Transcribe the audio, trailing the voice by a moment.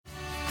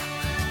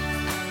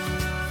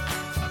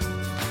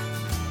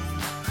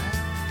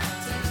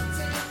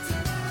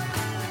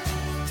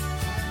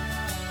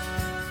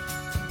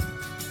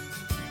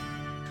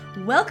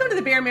Welcome to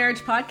the Bare Marriage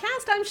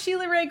Podcast. I'm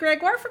Sheila Ray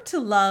Gregoire from To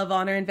Love,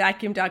 Honor, and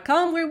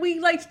Vacuum.com, where we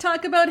like to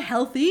talk about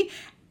healthy,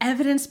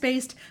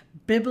 evidence-based,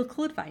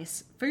 biblical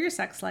advice for your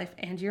sex life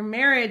and your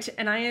marriage.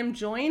 And I am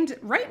joined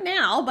right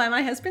now by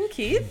my husband,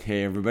 Keith.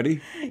 Hey,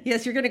 everybody.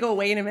 Yes, you're going to go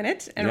away in a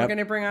minute, and Yep. we're going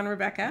to bring on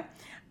Rebecca.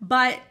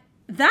 But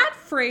that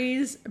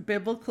phrase,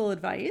 biblical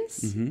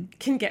advice,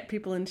 can get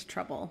people into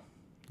trouble.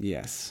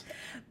 Yes.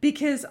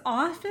 Because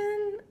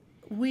often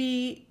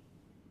we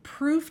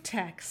proof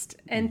text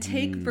and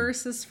take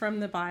verses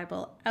from the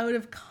Bible out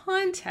of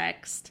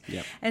context.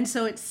 Yep. And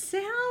so it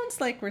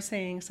sounds like we're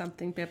saying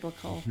something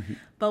biblical,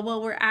 but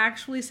what we're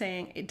actually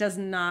saying, it does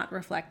not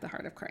reflect the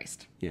heart of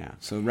Christ. Yeah.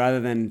 So rather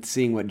than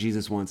seeing what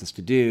Jesus wants us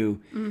to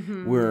do,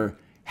 we're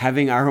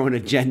having our own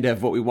agenda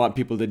of what we want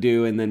people to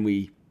do, and then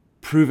we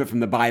prove it from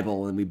the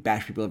Bible and we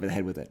bash people over the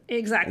head with it.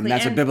 Exactly. And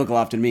that's what biblical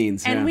often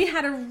means. And yeah. we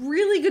had a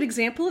really good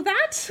example of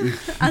that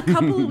a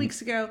couple of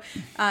weeks ago.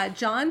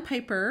 John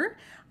Piper,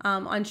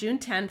 on June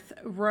 10th,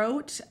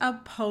 wrote a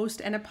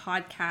post and a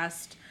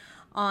podcast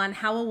on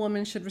how a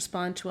woman should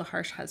respond to a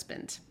harsh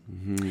husband.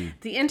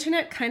 The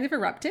internet kind of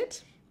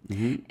erupted.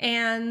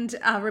 And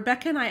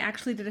Rebecca and I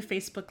actually did a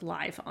Facebook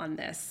Live on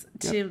this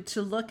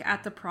to look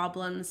at the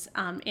problems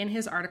in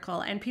his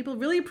article. And people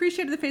really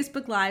appreciated the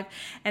Facebook Live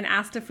and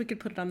asked if we could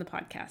put it on the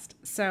podcast.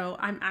 So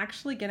I'm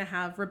actually going to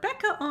have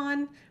Rebecca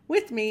on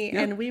with me,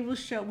 and we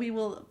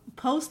will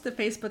post the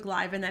Facebook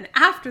Live. And then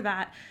after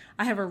that,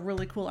 I have a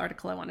really cool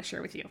article I want to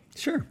share with you.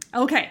 Sure.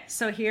 Okay,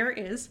 so here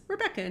is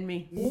Rebecca and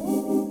me.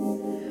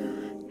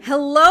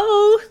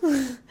 Hello.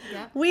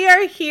 Yep. We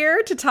are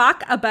here to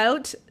talk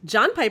about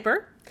John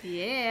Piper.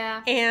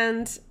 Yeah.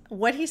 And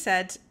what he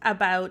said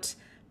about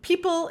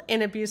people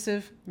in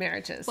abusive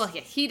marriages. Well,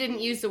 yeah, he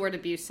didn't use the word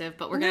abusive,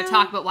 but we're going to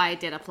talk about why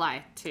it did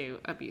apply to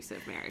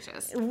abusive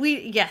marriages.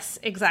 Yes,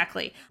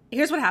 exactly.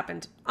 Here's what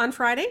happened. On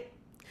Friday,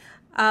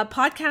 a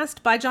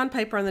podcast by John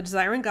Piper on the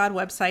Desiring God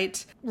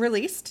website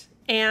released,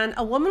 and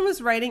a woman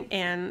was writing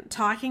in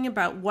talking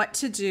about what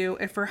to do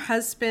if her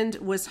husband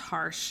was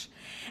harsh.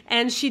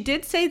 And she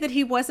did say that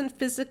he wasn't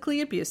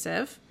physically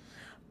abusive,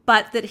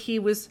 but that he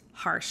was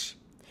harsh.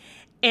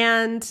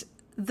 And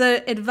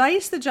the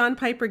advice that John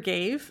Piper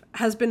gave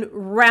has been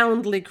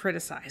roundly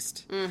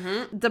criticized.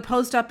 The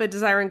post up at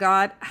Desiring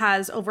God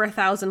has over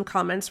 1,000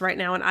 comments right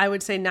now, and I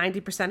would say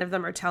 90% of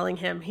them are telling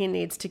him he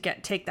needs to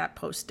take that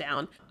post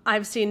down.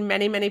 I've seen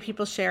many, many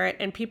people share it,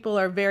 and people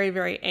are very,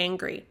 very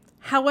angry.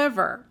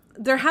 However,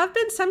 there have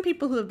been some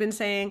people who have been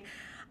saying,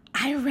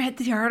 I read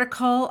the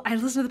article, I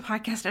listened to the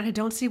podcast, and I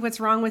don't see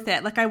what's wrong with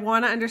it. Like, I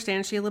want to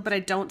understand, Sheila, but I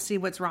don't see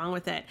what's wrong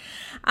with it.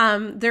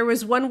 There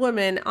was one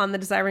woman on the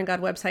Desiring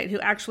God website who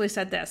actually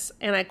said this,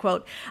 and I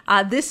quote,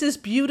 "This is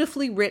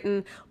beautifully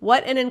written.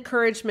 What an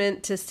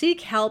encouragement to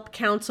seek help,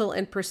 counsel,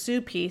 and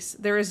pursue peace.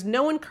 There is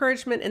no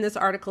encouragement in this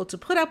article to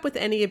put up with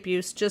any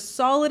abuse, just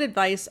solid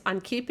advice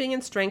on keeping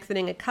and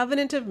strengthening a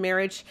covenant of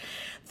marriage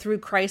through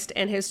Christ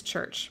and his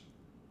church."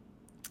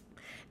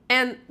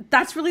 And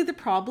that's really the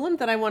problem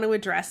that I want to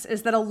address,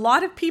 is that a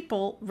lot of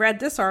people read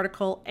this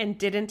article and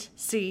didn't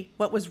see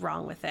what was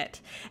wrong with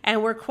it.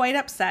 And were quite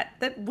upset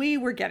that we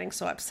were getting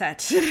so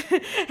upset.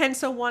 And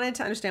so wanted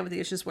to understand what the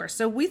issues were.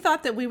 So we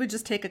thought that we would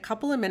just take a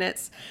couple of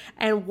minutes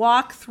and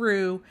walk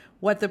through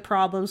what the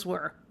problems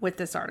were with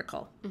this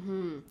article.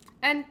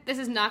 And this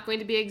is not going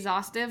to be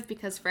exhaustive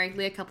because,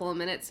 frankly, a couple of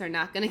minutes are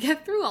not going to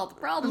get through all the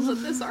problems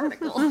with this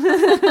article.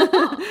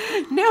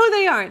 No,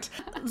 they aren't.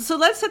 So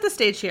let's set the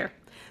stage here.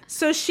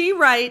 So she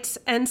writes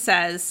and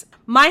says,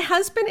 "My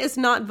husband is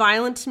not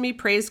violent to me,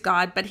 praise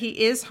God, but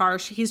he is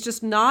harsh. He's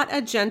just not a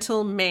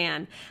gentle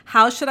man.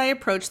 How should I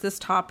approach this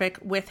topic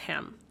with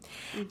him?"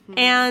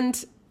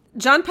 And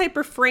John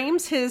Piper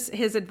frames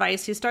his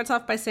advice. He starts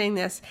off by saying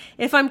this: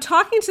 "If I'm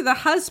talking to the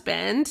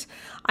husband,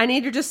 I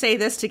need to just say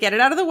this to get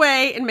it out of the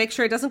way and make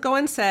sure it doesn't go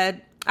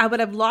unsaid. I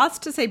would have lots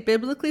to say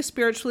biblically,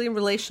 spiritually, and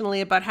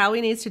relationally about how he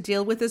needs to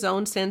deal with his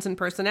own sins and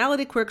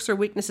personality quirks or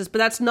weaknesses, but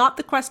that's not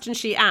the question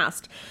she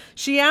asked.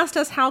 She asked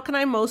us, how can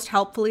I most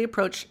helpfully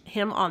approach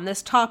him on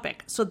this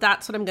topic? So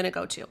that's what I'm going to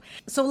go to."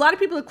 So a lot of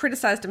people have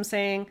criticized him,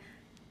 saying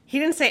he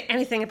didn't say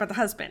anything about the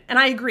husband. And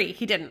I agree,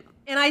 he didn't.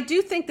 And I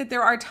do think that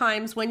there are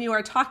times when you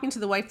are talking to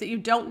the wife that you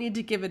don't need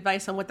to give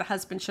advice on what the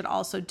husband should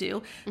also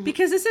do,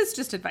 because this is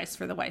just advice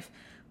for the wife.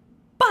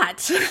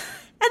 But,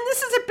 and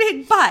this is a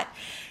big but,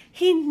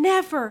 he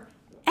never,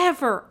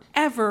 ever,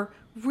 ever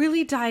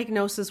really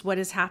diagnoses what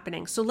is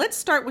happening. So let's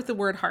start with the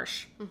word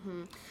harsh.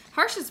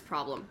 Harsh is a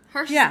problem.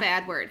 Harsh is a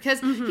bad word.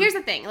 Because here's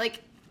the thing,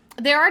 like,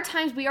 there are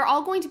times we are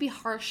all going to be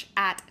harsh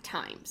at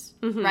times,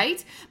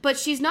 right? But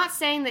she's not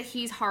saying that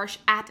he's harsh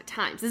at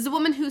times. This is a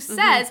woman who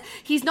says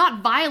he's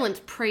not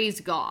violent,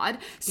 praise God.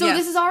 So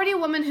this is already a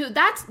woman who,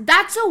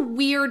 that's a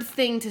weird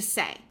thing to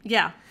say.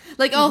 Yeah.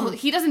 Like, oh,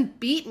 he doesn't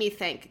beat me,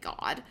 thank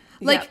God.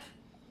 Like,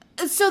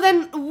 so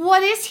then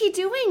what is he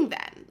doing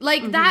then?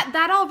 Like,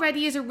 that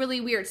already is a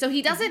really weird. So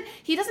he doesn't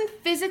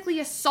physically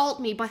assault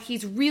me, but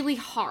he's really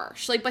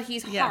harsh. Like, but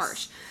he's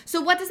harsh.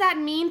 So what does that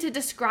mean to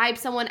describe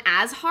someone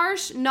as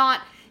harsh?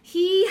 Not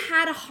he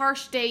had a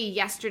harsh day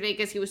yesterday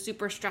because he was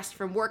super stressed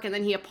from work, and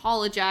then he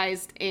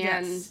apologized,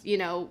 and, you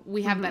know,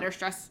 we have better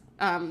stress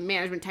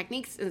management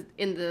techniques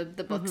in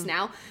the books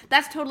now.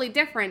 That's totally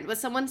different. But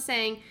someone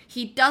saying,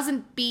 he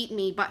doesn't beat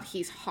me, but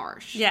he's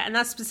harsh. Yeah, and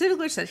that's specifically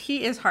what it said.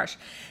 He is harsh.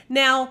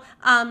 Now,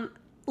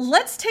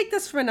 let's take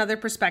this from another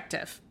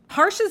perspective.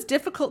 Harsh is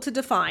difficult to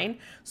define,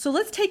 so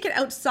let's take it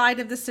outside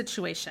of the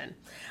situation.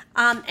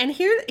 And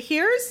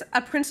here's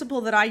a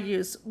principle that I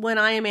use when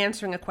I am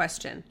answering a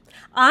question.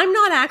 I'm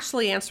not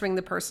actually answering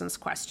the person's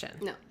question.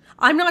 No.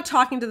 I'm not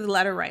talking to the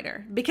letter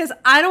writer because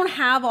I don't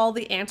have all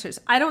the answers.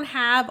 I don't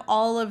have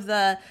all of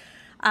the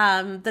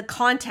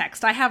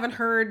context. I haven't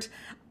heard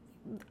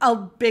a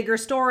bigger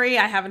story.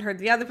 I haven't heard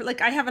the other,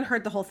 like, I haven't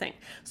heard the whole thing.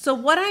 So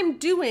what I'm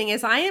doing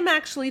is I am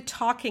actually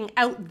talking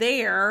out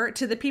there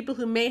to the people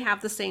who may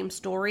have the same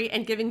story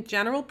and giving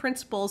general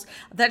principles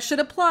that should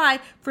apply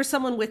for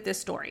someone with this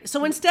story.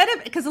 So instead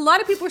of, because a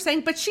lot of people are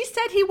saying, but she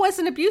said he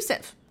wasn't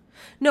abusive.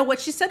 No,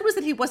 what she said was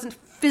that he wasn't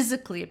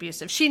physically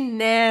abusive. She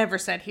never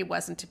said he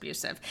wasn't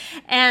abusive.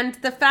 And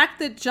the fact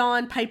that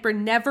John Piper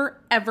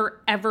never,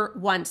 ever, ever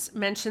once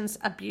mentions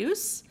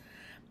abuse,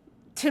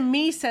 to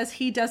me, says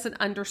he doesn't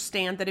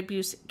understand that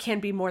abuse can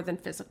be more than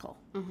physical.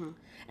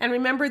 And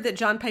remember that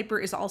John Piper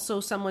is also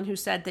someone who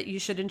said that you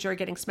should enjoy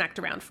getting smacked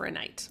around for a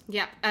night.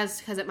 Yeah,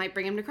 because it might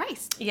bring him to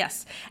Christ.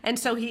 Yes. And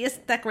so he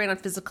isn't that great on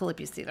physical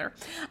abuse either.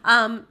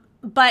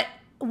 But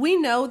we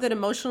know that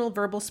emotional,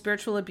 verbal,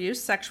 spiritual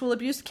abuse, sexual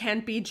abuse can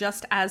be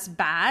just as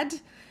bad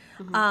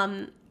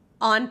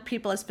on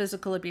people as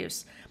physical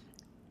abuse.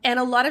 And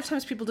a lot of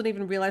times people don't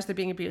even realize they're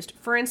being abused.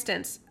 For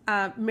instance,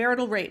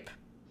 marital rape.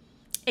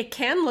 It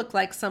can look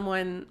like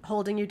someone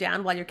holding you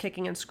down while you're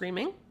kicking and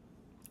screaming.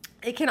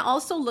 It can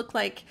also look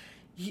like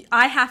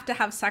I have to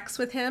have sex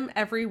with him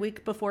every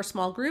week before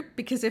small group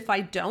because if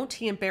I don't,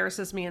 he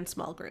embarrasses me in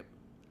small group.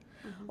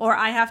 Or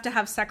I have to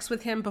have sex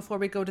with him before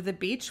we go to the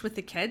beach with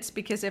the kids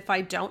because if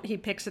I don't, he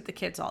picks at the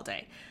kids all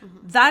day.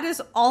 That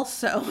is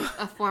also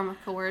a form of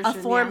coercion. A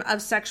form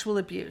of sexual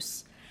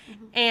abuse.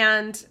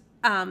 And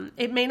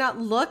it may not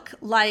look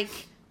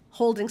like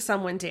holding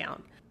someone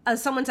down.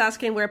 Someone's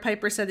asking where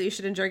Piper said that you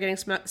should enjoy getting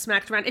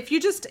smacked around. If you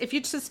just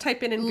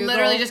type in Google,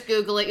 literally just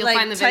Google it, you'll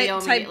find the video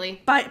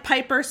immediately.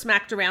 Piper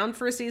smacked around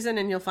for a season,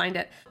 and you'll find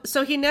it.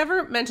 So he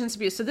never mentions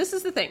abuse. So this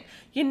is the thing: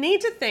 you need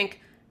to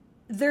think.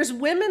 There's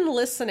women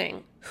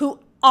listening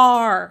who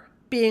are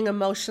being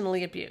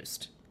emotionally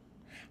abused.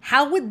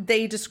 How would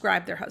they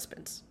describe their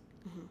husbands?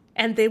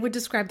 And they would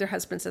describe their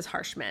husbands as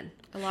harsh men.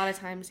 A lot of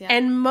times, yeah.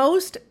 And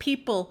most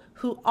people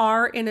who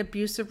are in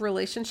abusive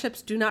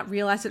relationships do not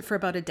realize it for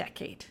about a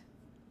decade.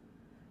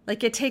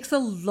 Like, it takes a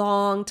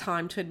long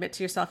time to admit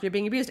to yourself you're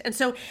being abused. And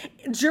so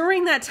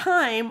during that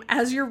time,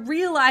 as you're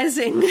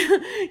realizing,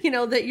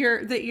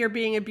 that you're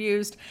being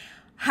abused,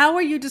 how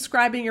are you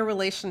describing your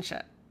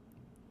relationship?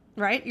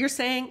 Right? You're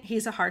saying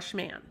he's a harsh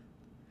man.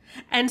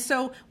 And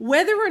so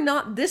whether or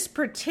not this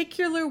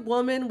particular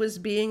woman was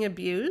being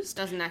abused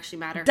doesn't actually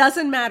matter.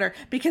 Doesn't matter,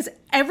 because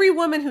every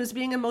woman who's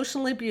being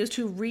emotionally abused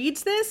who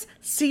reads this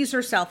sees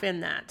herself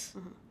in that.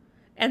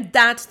 And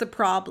that's the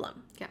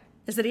problem. Yeah.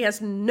 Is that he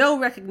has no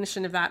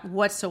recognition of that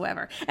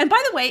whatsoever. And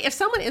by the way, if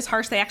someone is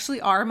harsh, they actually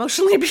are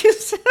emotionally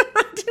abusive.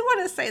 I do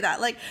want to say that.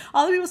 Like,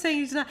 all the people saying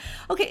he's not.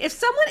 Okay, if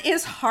someone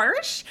is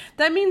harsh,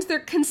 that means they're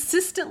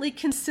consistently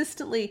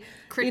critiquing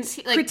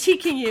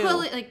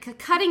you.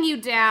 Cutting you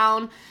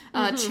down,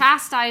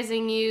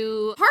 chastising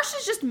you. Harsh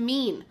is just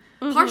mean.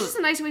 Harsh is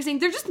a nice way of saying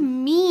they're just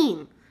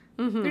mean.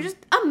 They're just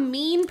a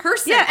mean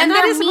person. Yeah, and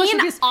they're mean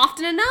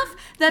often enough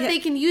that they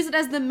can use it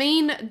as the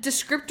main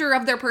descriptor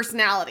of their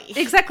personality.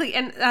 Exactly.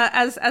 And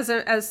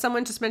as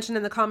someone just mentioned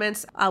in the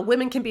comments,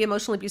 women can be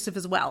emotionally abusive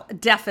as well.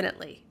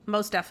 Definitely.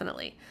 Most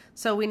definitely.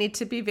 So we need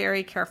to be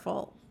very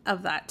careful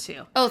of that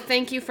too. Oh,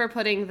 thank you for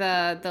putting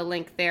the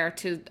link there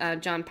to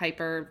John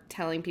Piper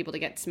telling people to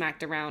get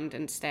smacked around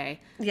and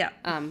stay. Yeah.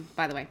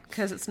 By the way.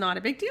 Because it's not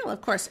a big deal,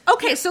 of course.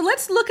 Okay, so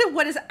let's look at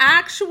what his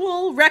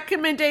actual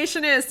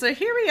recommendation is. So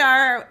here we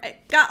are. I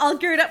got all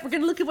geared up. We're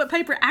going to look at what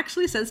Piper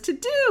actually says to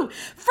do.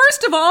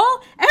 First of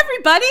all,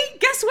 everybody,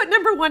 guess what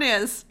number 1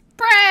 is?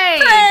 Pray!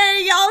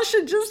 Pray! Y'all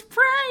should just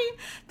pray.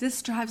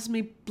 This drives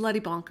me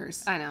bloody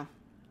bonkers. I know.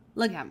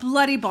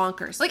 Bloody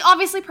bonkers. Like,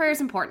 obviously, prayer is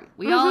important.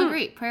 We all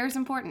agree. Prayer is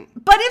important.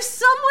 But if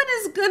someone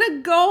is going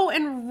to go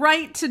and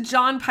write to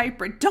John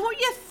Piper, don't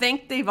you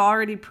think they've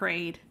already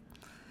prayed?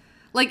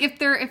 Like,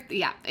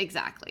 yeah,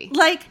 exactly.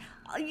 Like,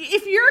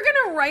 if you're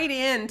going to write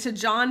in to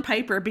John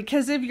Piper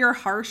because of your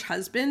harsh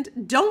husband,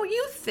 don't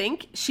you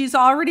think she's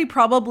already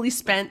probably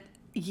spent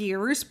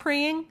years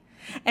praying?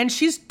 And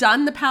she's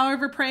done The Power of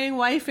Her Praying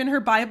Wife in her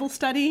Bible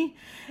study.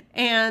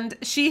 And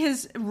she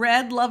has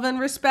read Love and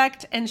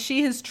Respect, and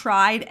she has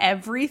tried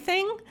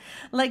everything.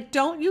 Like,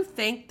 don't you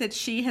think that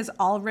she has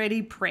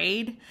already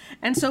prayed?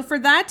 And so for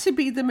that to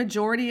be the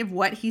majority of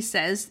what he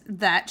says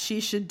that she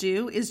should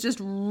do is just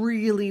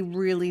really,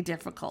 really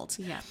difficult.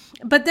 Yeah.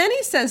 But then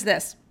he says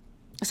this.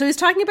 So he's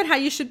talking about how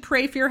you should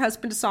pray for your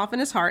husband to soften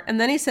his heart.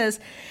 And then he says,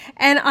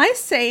 and I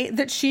say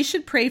that she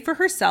should pray for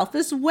herself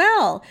as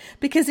well,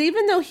 because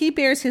even though he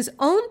bears his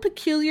own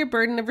peculiar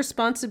burden of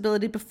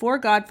responsibility before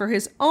God for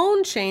his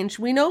own change,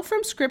 we know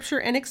from scripture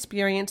and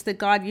experience that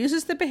God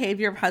uses the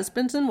behavior of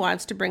husbands and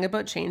wives to bring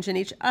about change in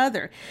each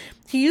other.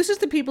 He uses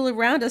the people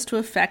around us to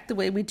affect the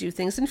way we do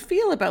things and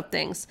feel about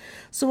things.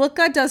 So what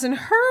God does in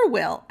her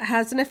will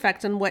has an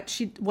effect on what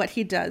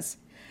he does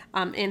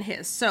in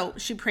his. So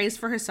she prays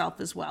for herself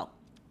as well.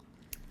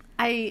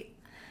 I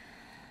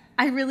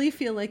really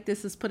feel like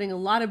this is putting a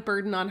lot of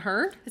burden on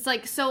her. It's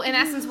like, so in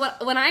essence,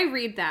 when I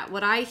read that,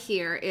 what I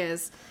hear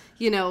is,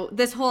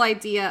 this whole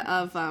idea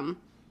of,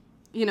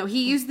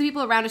 he used the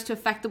people around us to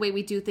affect the way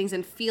we do things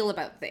and feel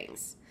about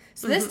things.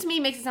 So this to me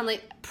makes it sound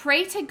like,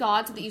 pray to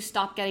God so that you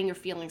stop getting your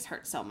feelings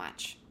hurt so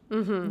much.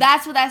 Mm-hmm.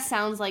 That's what that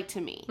sounds like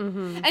to me.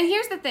 Mm-hmm. And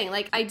here's the thing,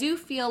 like, I do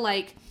feel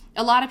like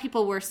a lot of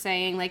people were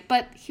saying, like,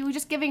 but he was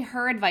just giving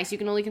her advice. You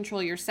can only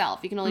control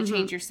yourself. You can only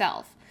change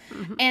yourself.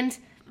 Mm-hmm. And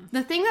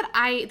the thing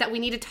that we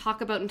need to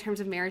talk about in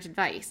terms of marriage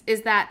advice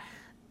is that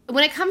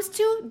when it comes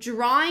to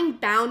drawing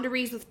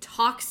boundaries with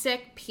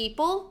toxic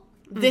people,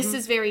 this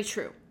is very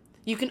true.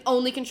 You can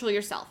only control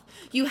yourself.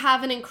 You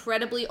have an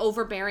incredibly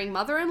overbearing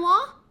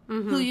mother-in-law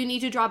who you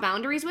need to draw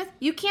boundaries with.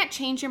 You can't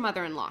change your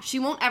mother-in-law. She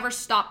won't ever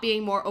stop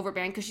being more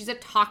overbearing because she's a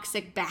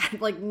toxic, bad,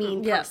 like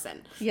mean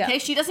person. Yeah. Okay,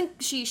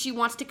 she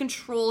wants to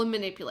control and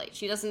manipulate.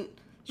 She doesn't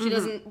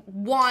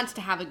want to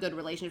have a good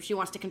relationship. She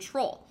wants to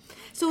control.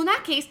 So in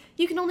that case,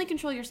 you can only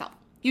control yourself.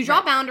 You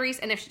draw boundaries,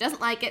 and if she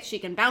doesn't like it, she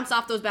can bounce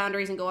off those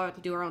boundaries and go out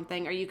and do her own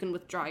thing, or you can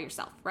withdraw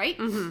yourself, right?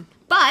 Mm-hmm.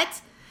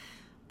 But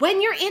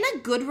when you're in a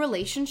good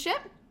relationship,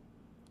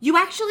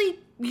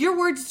 your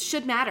words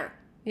should matter.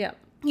 Yeah.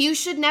 You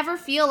should never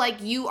feel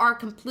like you are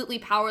completely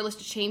powerless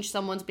to change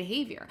someone's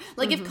behavior.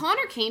 Like, if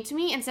Connor came to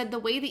me and said, the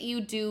way that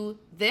you do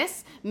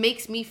this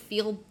makes me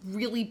feel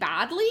really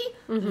badly,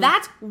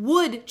 that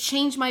would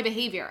change my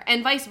behavior,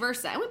 and vice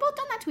versa. And we've both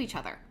done that to each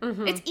other.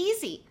 It's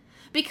easy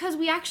because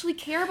we actually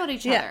care about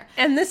each other.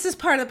 And this is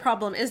part of the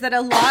problem, is that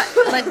a lot,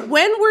 like,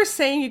 when we're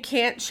saying you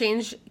can't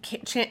change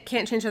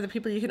other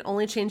people, you can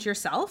only change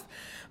yourself,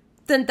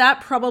 then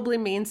that probably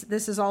means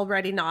this is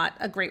already not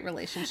a great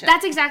relationship.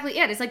 That's exactly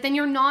it. It's like, then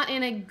you're not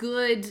in a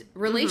good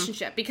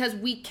relationship because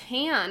we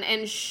can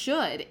and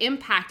should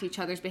impact each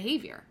other's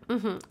behavior.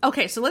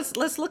 Okay, so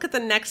let's look at the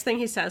next thing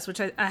he says, which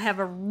I have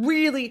a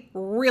really,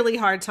 really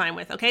hard time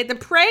with. Okay,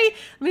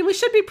 we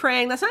should be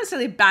praying. That's not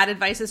necessarily bad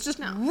advice. It's just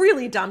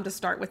really dumb to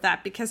start with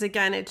that, because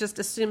again, it just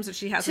assumes that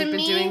she hasn't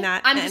been doing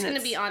that. I'm just going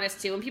to be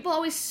honest too. When people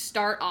always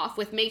start off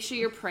with make sure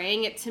you're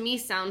praying, it to me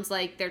sounds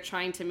like they're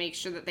trying to make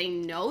sure that they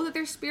know that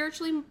they're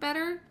spiritually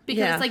better,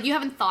 because it's like, you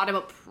haven't thought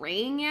about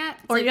praying yet.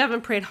 It's or like, you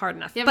haven't prayed hard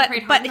enough.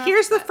 But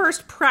here's the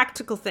first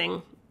practical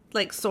thing,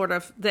 like, sort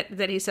of,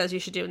 that he says you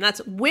should do, and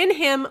that's win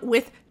him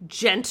with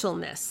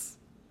gentleness.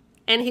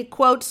 And he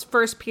quotes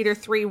 1 Peter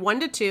 3,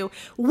 1-2,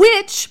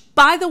 which,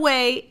 by the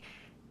way,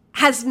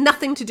 has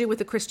nothing to do with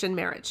the Christian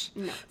marriage.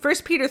 No. 1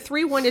 Peter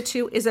 3,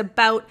 1-2 is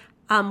about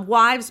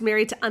wives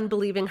married to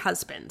unbelieving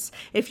husbands.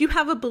 If you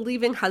have a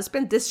believing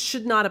husband, this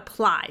should not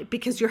apply,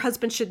 because your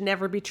husband should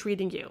never be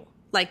treating you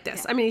like this.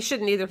 Yeah. I mean, he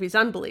shouldn't either if he's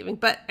unbelieving,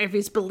 but if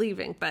he's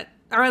believing,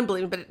 or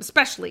unbelieving, but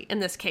especially in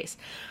this case.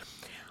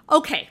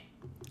 Okay.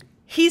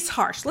 He's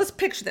harsh. Let's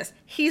picture this.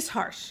 He's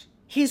harsh.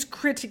 He's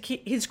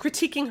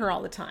critiquing her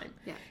all the time.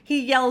 Yeah.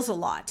 He yells a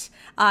lot.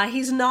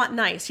 He's not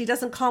nice. He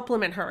doesn't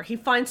compliment her. He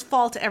finds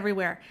fault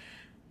everywhere.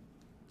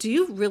 Do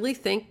you really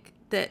think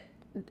that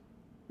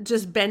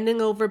just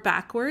bending over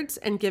backwards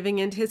and giving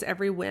in to his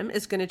every whim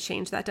is going to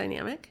change that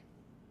dynamic?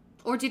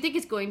 Or do you think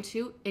it's going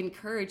to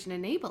encourage and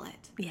enable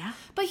it? Yeah.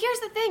 But here's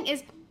the thing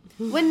is,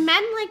 when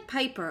men like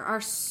Piper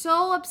are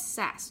so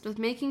obsessed with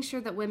making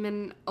sure that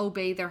women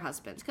obey their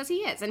husbands, because he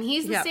is, and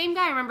he's the same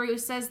guy, remember, who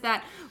says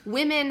that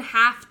women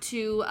have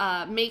to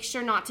make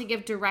sure not to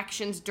give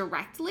directions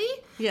directly,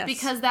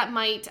 because that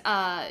might,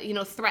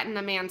 threaten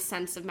a man's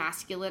sense of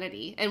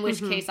masculinity, in which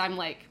case I'm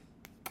like,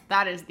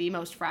 that is the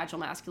most fragile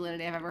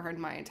masculinity I've ever heard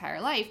in my entire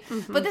life.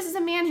 But this is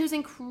a man who's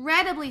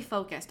incredibly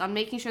focused on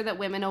making sure that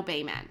women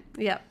obey men.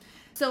 Yep.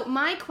 So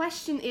my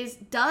question is,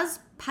 does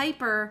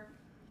Piper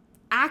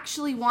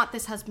actually want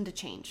this husband to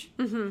change?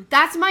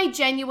 That's my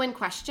genuine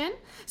question.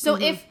 So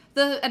if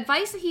the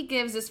advice that he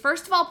gives is,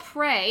 first of all,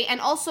 pray, and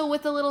also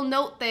with a little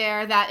note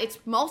there that it's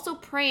also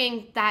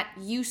praying that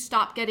you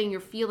stop getting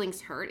your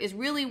feelings hurt, is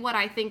really what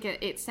I think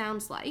it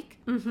sounds like.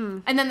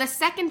 And then the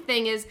second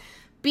thing is,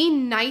 be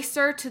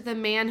nicer to the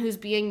man who's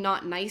being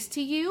not nice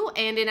to you,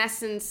 and in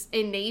essence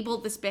enable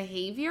this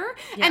behavior.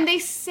 And they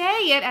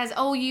say it as,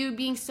 oh, you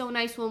being so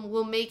nice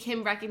will make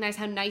him recognize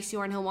how nice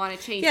you are and he'll want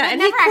to change. Yeah, but it and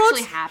never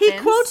actually happens. He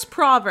quotes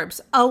Proverbs,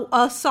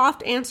 a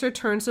soft answer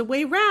turns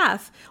away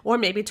wrath, or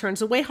maybe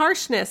turns away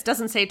harshness.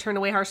 Doesn't say turn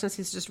away harshness,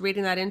 he's just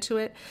reading that into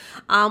it.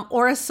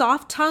 Or a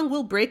soft tongue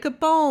will break a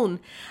bone,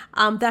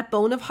 that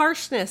bone of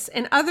harshness.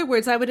 In other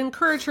words, I would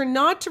encourage her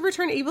not to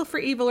return evil for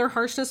evil or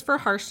harshness for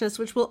harshness,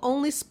 which will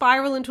only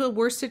spiral spiral into a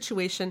worse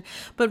situation,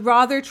 but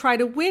rather try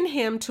to win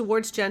him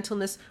towards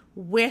gentleness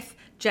with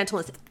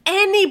gentleness.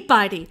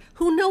 Anybody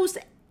who knows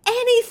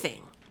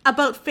anything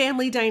about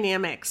family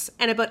dynamics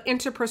and about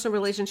interpersonal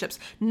relationships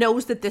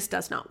knows that this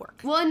does not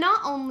work. Well, and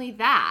not only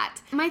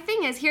that, my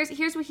thing is,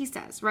 here's what he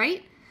says,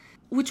 right?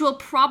 Which will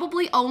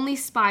probably only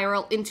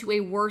spiral into a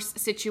worse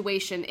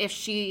situation if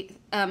she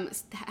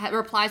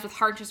replies with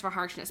harshness for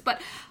harshness.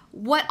 But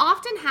what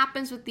often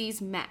happens with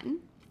these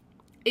men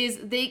is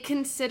they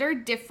consider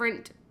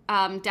different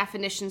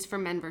definitions for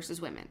men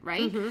versus women,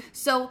 right? Mm-hmm.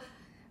 So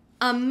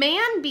a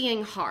man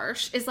being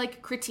harsh is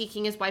like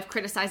critiquing his wife,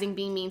 criticizing,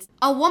 being mean.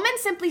 A woman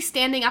simply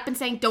standing up and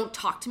saying, "Don't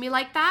talk to me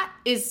like that,"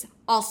 is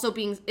also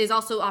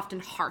often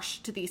harsh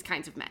to these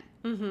kinds of men.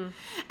 Mm-hmm.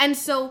 And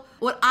so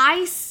what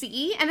I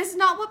see, and this is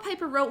not what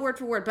Piper wrote word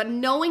for word, but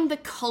knowing the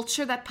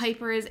culture that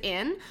Piper is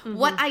in, mm-hmm.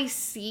 what I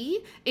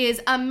see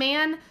is a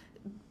man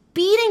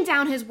beating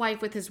down his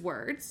wife with his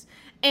words,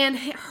 and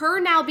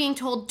her now being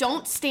told,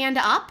 don't stand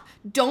up,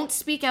 don't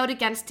speak out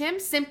against him,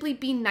 simply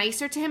be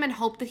nicer to him and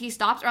hope that he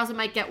stops, or else it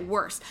might get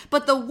worse.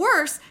 But the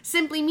worse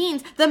simply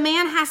means the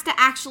man has to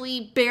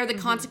actually bear the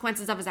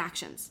consequences of his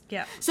actions.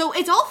 Yeah. So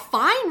it's all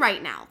fine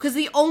right now, because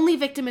the only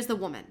victim is the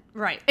woman.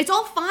 Right. It's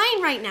all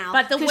fine right now.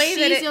 But the way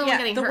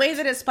that the way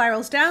that it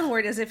spirals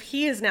downward is if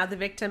he is now the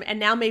victim, and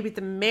now maybe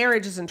the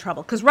marriage is in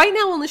trouble. Because right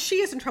now only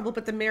she is in trouble,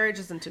 but the marriage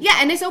isn't in trouble.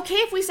 Yeah, and it's okay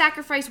if we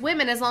sacrifice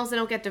women as long as they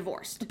don't get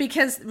divorced.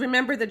 Because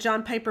remember that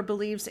John Piper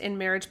believes in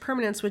marriage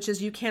permanence, which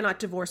is you cannot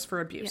divorce for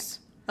abuse.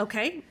 Yeah.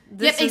 Okay?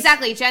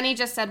 Exactly. Jenny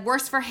just said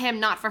worse for him,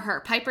 not for her.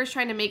 Piper's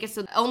trying to make it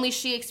so only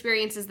she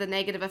experiences the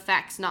negative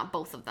effects, not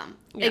both of them.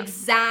 Yeah.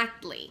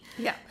 Exactly.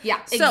 Yeah. Yeah,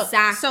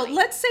 exactly. So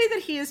let's say that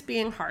he is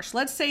being harsh.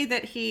 Let's say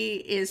that he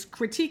is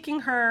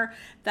critiquing her,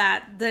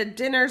 that the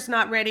dinner's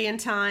not ready in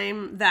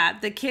time,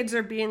 that the kids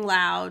are being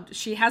loud,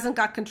 she hasn't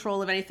got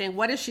control of anything,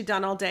 what has she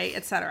done all day,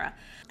 etc.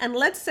 And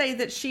let's say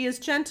that she is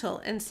gentle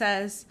and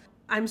says,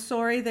 "I'm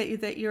sorry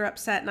that you're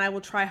upset and I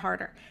will try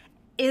harder."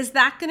 Is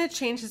that going to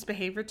change his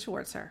behavior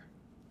towards her?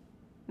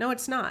 No,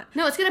 it's not.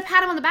 No, it's going to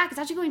pat him on the back. It's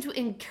actually going to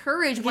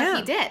encourage what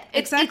he did.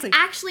 Exactly. It's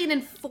actually an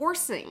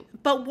enforcing.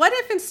 But what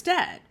if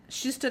instead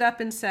she stood up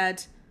and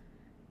said,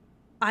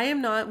 "I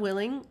am not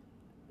willing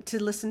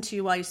to listen to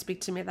you while you speak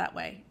to me that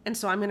way, and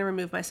so I'm going to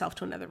remove myself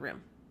to another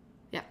room."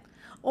 Yeah.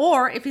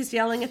 Or if he's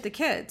yelling at the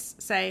kids,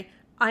 say,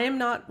 "I am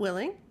not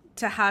willing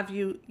to have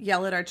you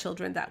yell at our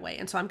children that way,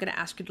 and so I'm going to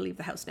ask you to leave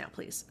the house now,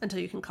 please, until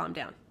you can calm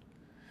down."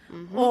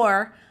 Mm-hmm.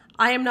 Or,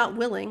 "I am not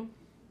willing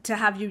to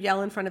have you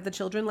yell in front of the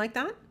children like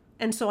that,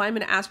 and so I'm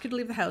going to ask you to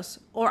leave the house,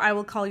 or I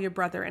will call your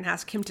brother and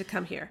ask him to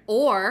come here."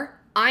 Or,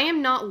 "I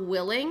am not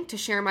willing to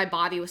share my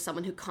body with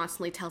someone who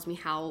constantly tells me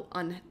how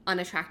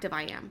unattractive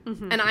I am.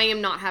 Mm-hmm. And I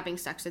am not having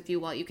sex with you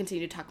while you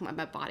continue to talk about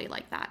my body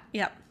like that."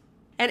 Yep.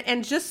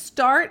 And just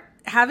start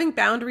having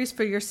boundaries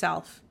for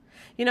yourself.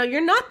 You know,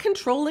 you're not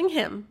controlling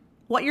him.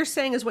 What you're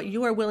saying is what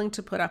you are willing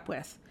to put up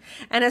with.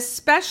 And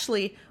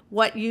especially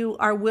what you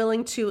are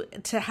willing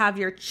to have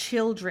your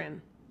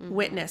children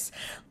witness.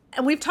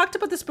 And we've talked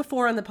about this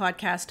before on the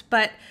podcast,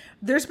 but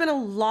there's been a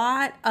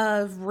lot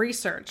of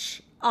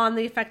research on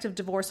the effect of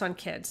divorce on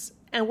kids.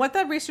 And what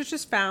that research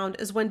has found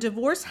is when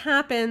divorce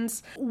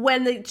happens,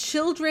 when the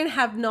children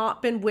have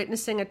not been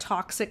witnessing a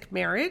toxic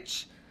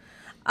marriage,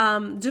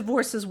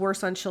 divorce is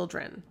worse on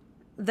children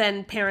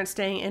than parents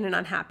staying in an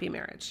unhappy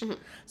marriage.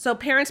 Mm-hmm. So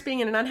parents being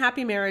in an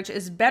unhappy marriage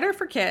is better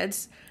for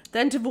kids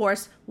than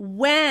divorce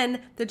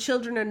when the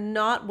children are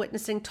not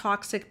witnessing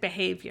toxic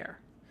behavior.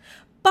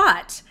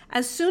 But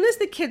as soon as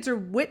the kids are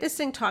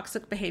witnessing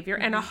toxic behavior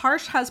and a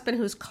harsh husband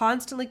who's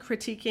constantly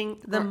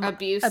critiquing them,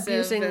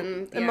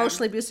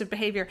 emotionally abusive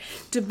behavior,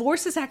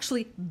 divorce is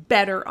actually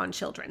better on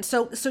children.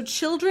 So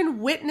children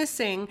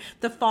witnessing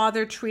the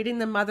father treating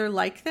the mother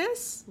like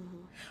this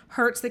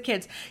hurts the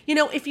kids. You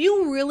know, if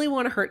you really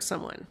want to hurt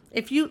someone,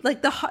 if you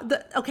like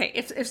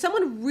if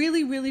someone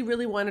really, really,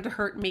 really wanted to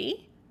hurt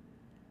me,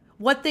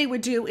 what they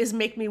would do is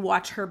make me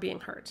watch her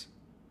being hurt.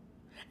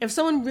 If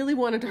someone really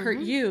wanted to hurt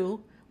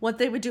you, what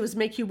they would do is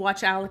make you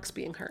watch Alex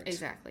being hurt.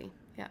 Exactly.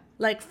 Yeah.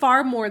 Like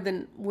far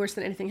worse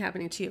than anything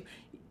happening to you.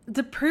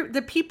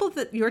 The people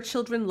that your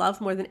children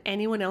love more than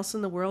anyone else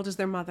in the world is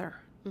their mother.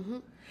 Mm-hmm.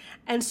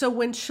 And so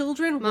when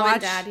children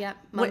watch...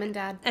 Mom and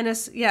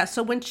dad.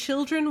 So when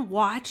children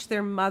watch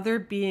their mother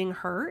being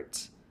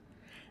hurt,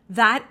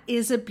 that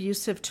is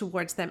abusive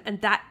towards them, and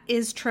that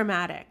is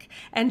traumatic.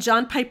 And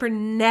John Piper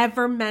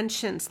never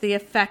mentions the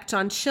effect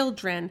on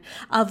children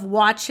of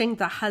watching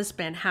the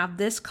husband have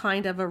this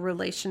kind of a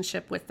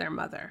relationship with their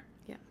mother.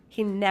 Yeah.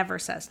 He never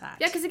says that.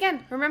 Yeah, because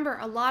again, remember,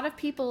 a lot of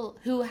people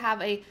who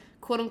have a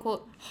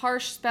quote-unquote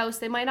harsh spouse,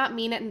 they might not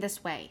mean it in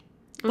this way,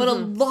 but a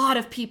lot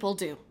of people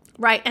do.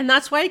 Right. And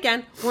that's why,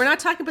 again, we're not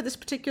talking about this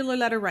particular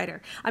letter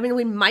writer. I mean,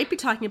 we might be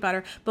talking about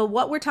her, but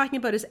what we're talking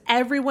about is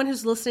everyone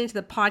who's listening to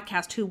the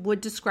podcast who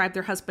would describe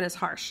their husband as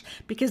harsh,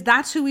 because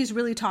that's who he's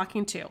really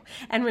talking to.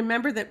 And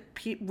remember that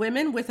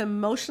women with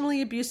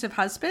emotionally abusive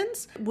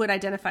husbands would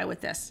identify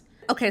with this.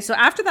 Okay, so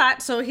after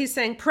that, so he's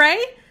saying, pray,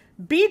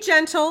 be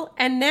gentle,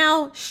 and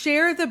now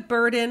share the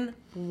burden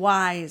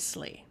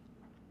wisely.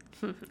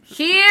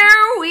 Here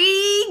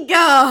we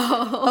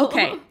go.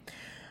 Okay.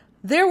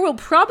 There will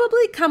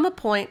probably come a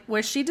point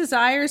where she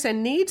desires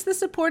and needs the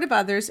support of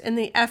others in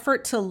the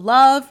effort to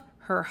love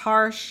her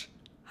harsh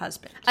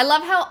husband. I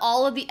love how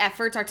all of the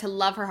efforts are to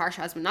love her harsh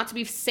husband, not to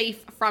be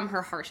safe from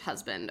her harsh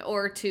husband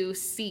or to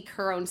seek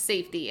her own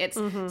safety. It's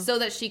so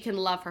that she can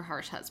love her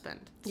harsh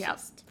husband.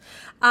 Yes.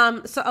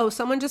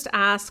 Someone just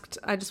asked,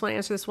 I just want to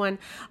answer this one.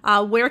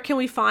 Where can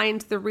we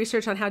find the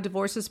research on how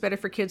divorce is better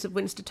for kids of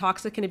witness to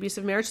toxic and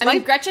abusive marriage? I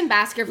mean, Gretchen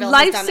Baskerville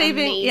has done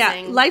amazing. Yeah,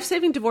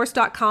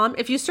 lifesavingdivorce.com.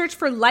 If you search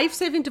for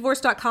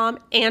lifesavingdivorce.com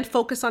and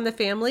Focus on the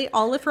Family,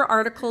 all of her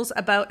articles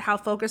about how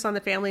Focus on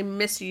the Family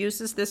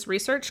misuses this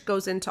research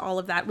goes into all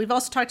of that. We've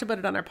also talked about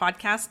it on our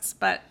podcasts,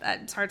 but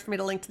it's hard for me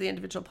to link to the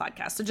individual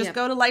podcasts. So just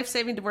go to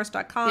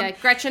lifesavingdivorce.com. Yeah,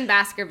 Gretchen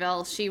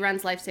Baskerville, she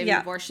runs Life Saving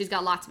Divorce. She's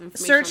got lots of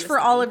information. Search for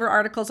all of her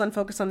articles on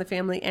Focus on the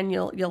Family and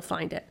you'll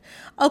find it.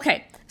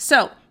 Okay,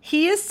 so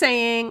he is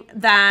saying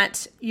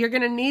that you're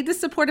going to need the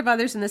support of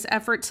others in this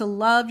effort to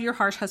love your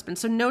harsh husband.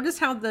 So notice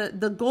how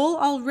the goal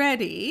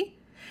already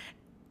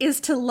is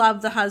to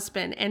love the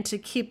husband and to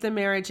keep the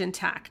marriage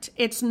intact.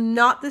 It's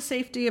not the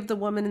safety of the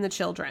woman and the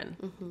children.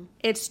 Mm-hmm.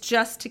 It's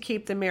just to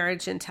keep the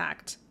marriage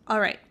intact.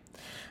 All right.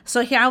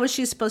 So how is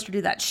she supposed to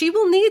do that? She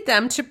will need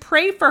them to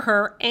pray for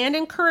her and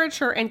encourage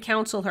her and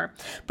counsel her.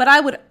 But I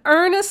would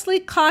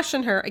earnestly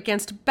caution her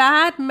against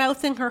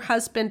bad-mouthing her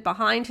husband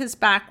behind his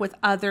back with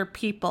other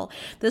people.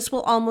 This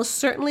will almost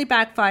certainly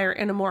backfire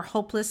in a more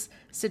hopeless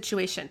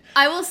situation.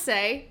 I will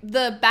say,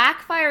 the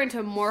backfire into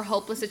a more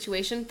hopeless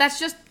situation, that's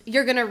just,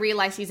 you're going to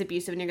realize he's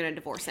abusive and you're going to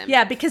divorce him.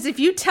 Yeah, because if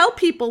you tell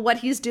people what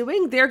he's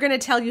doing, they're going to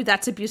tell you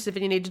that's abusive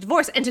and you need to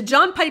divorce. And to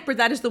John Piper,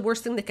 that is the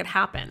worst thing that could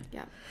happen.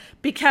 Yeah.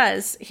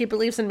 Because he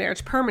believes in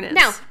marriage permanence.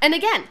 Now, and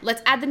again,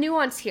 let's add the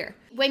nuance here.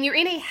 When you're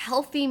in a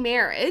healthy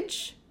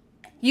marriage,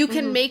 you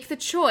can make the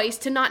choice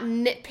to not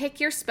nitpick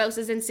your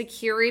spouse's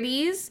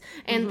insecurities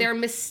and their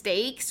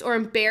mistakes or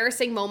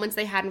embarrassing moments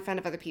they had in front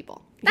of other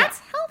people. That's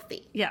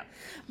healthy. Yeah.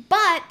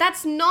 But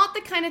that's not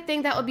the kind of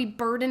thing that would be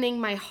burdening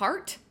my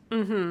heart.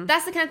 Mm-hmm.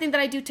 That's the kind of thing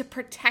that I do to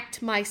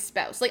protect my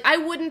spouse. Like, I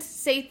wouldn't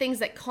say things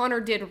that Connor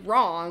did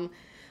wrong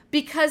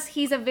because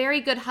he's a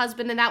very good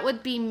husband, and that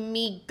would be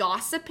me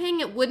gossiping.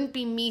 It wouldn't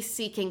be me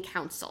seeking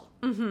counsel.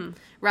 Mm-hmm.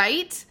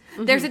 Right?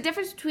 Mm-hmm. There's a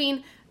difference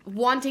between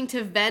wanting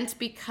to vent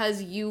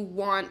because you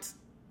want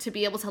to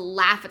be able to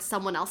laugh at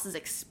someone else's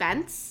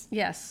expense.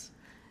 Yes.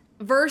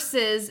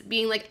 Versus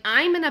being like,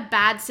 I'm in a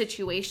bad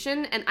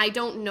situation and I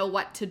don't know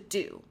what to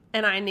do.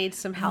 And I need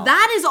some help.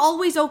 That is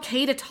always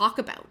okay to talk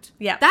about.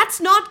 Yeah.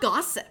 That's not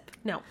gossip.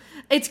 No.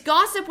 It's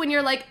gossip when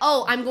you're like,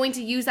 oh, I'm going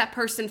to use that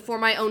person for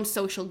my own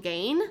social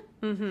gain.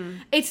 Mm-hmm.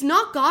 It's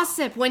not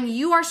gossip when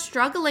you are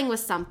struggling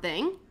with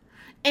something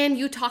and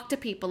you talk to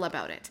people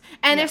about it.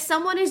 And if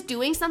someone is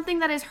doing something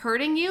that is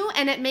hurting you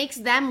and it makes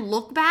them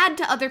look bad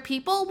to other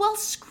people, well,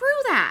 screw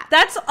that.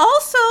 That's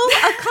also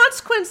a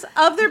consequence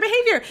of their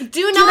behavior.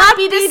 Do not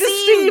be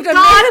deceived.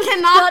 God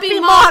cannot be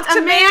mocked.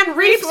 A man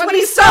reaps what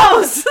he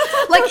sows.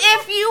 Like,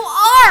 if you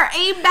are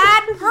a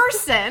bad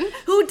person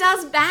who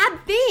does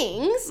bad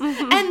things,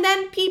 and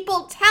then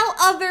people tell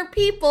other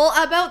people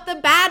about the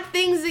bad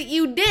things that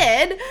you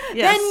did,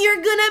 then you're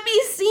gonna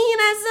be seen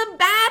as a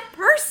bad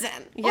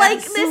person. Yes. Like,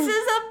 this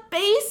is a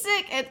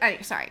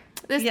basic... sorry.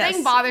 This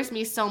thing bothers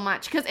me so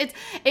much because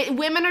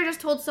women are just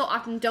told so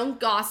often, don't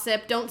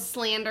gossip, don't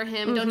slander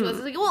him, don't do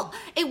this. Like, well,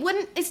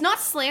 it's not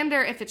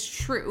slander if it's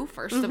true,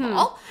 first of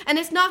all, and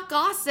it's not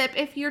gossip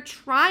if you're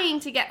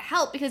trying to get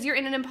help because you're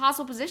in an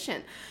impossible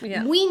position.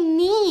 Yeah. We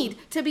need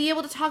to be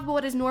able to talk about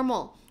what is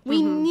normal.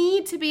 We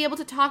need to be able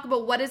to talk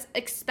about what is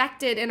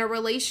expected in a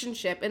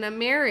relationship, in a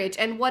marriage,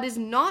 and what is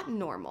not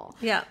normal.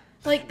 Yeah.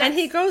 Like, and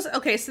he goes,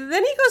 okay, so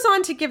then he goes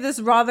on to give this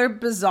rather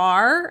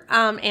bizarre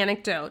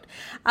anecdote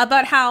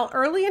about how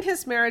early in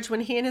his marriage,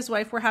 when he and his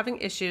wife were having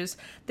issues,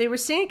 they were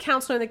seeing a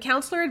counselor, and the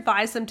counselor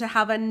advised them to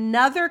have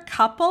another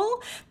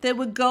couple that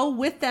would go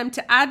with them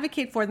to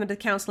advocate for them to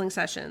counseling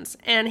sessions.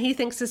 And he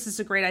thinks this is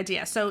a great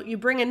idea. So you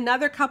bring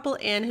another couple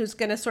in who's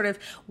going to sort of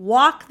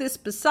walk this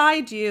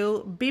beside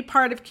you, be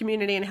part of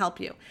community, and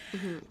help you.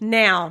 Mm-hmm.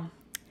 Now,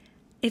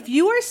 if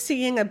you are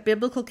seeing a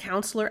biblical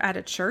counselor at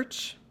a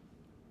church...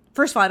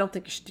 First of all, I don't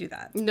think you should do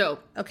that. No.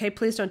 Okay,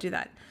 please don't do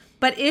that.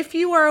 But if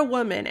you are a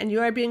woman and you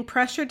are being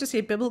pressured to see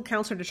a biblical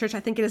counselor to church, I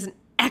think it is an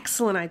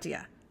excellent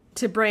idea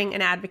to bring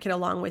an advocate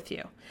along with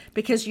you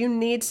because you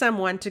need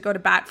someone to go to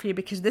bat for you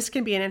because this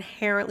can be an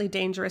inherently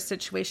dangerous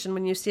situation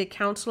when you see a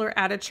counselor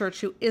at a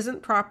church who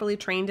isn't properly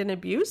trained in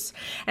abuse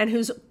and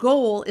whose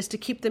goal is to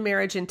keep the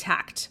marriage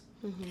intact.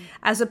 Mm-hmm.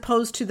 As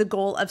opposed to the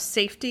goal of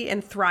safety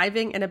and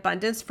thriving and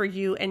abundance for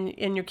you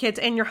and your kids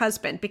and your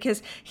husband,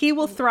 because he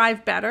will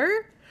thrive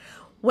better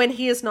when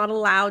he is not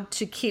allowed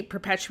to keep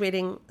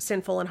perpetuating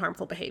sinful and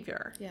harmful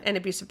behavior and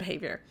abusive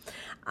behavior.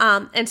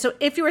 And so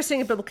if you are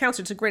seeing a biblical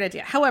counselor, it's a great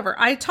idea. However,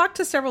 I talked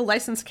to several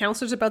licensed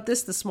counselors about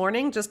this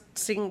morning, just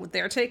seeing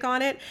their take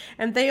on it.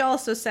 And they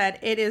also said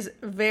it is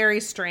very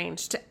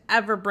strange to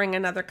ever bring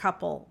another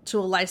couple to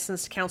a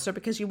licensed counselor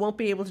because you won't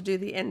be able to do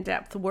the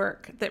in-depth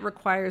work that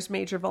requires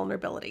major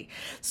vulnerability.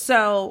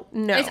 So,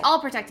 no. It's all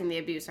protecting the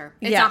abuser.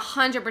 It's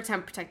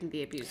 100% protecting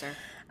the abuser.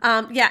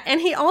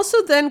 And he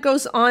also then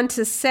goes on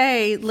to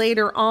say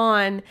later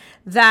on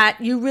that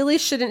you really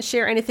shouldn't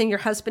share anything your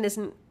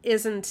husband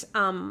isn't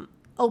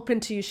open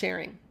to you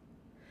sharing.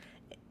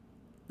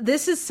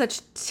 This is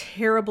such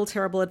terrible,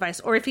 terrible advice.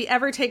 Or if he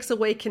ever takes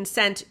away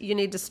consent, you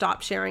need to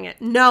stop sharing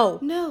it. No.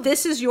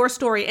 This is your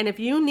story. And if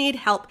you need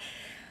help,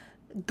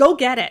 go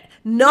get it.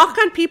 Knock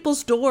on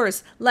people's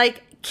doors.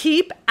 Like,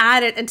 keep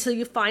at it until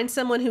you find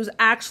someone who's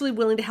actually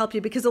willing to help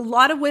you. Because a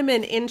lot of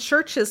women in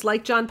churches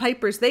like John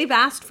Piper's, they've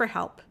asked for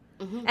help.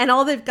 Mm-hmm. And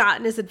all they've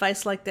gotten is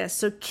advice like this.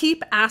 So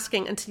keep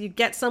asking until you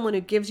get someone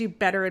who gives you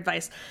better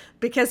advice,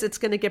 because it's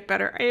going to get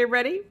better. Are you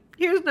ready?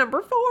 Here's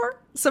number 4.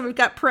 So we've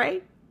got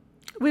pray.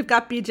 We've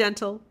got be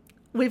gentle.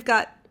 We've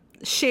got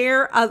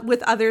share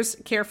with others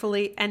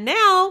carefully. And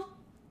now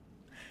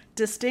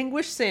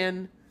distinguish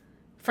sin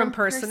from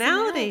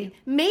personality.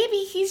 Maybe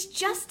he's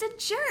just a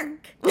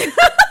jerk.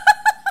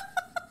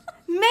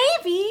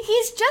 Maybe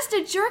he's just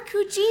a jerk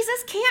who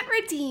Jesus can't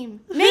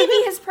redeem. Maybe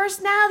his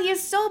personality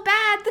is so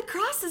bad, the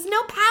cross has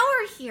no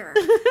power here.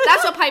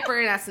 That's what Piper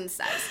in essence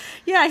says.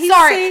 Yeah, he's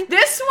sorry.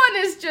 This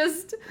one is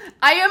just,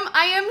 I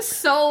am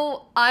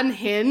so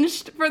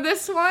unhinged for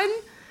this one.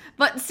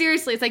 But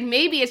seriously, it's like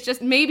maybe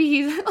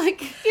he's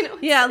like, you know.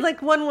 Yeah,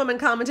 like one woman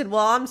commented,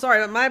 well, I'm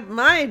sorry, but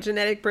my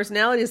genetic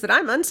personality is that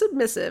I'm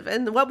unsubmissive.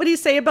 And what would he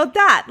say about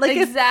that? Like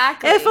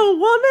exactly. If a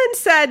woman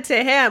said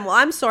to him, well,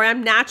 I'm sorry,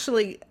 I'm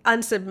naturally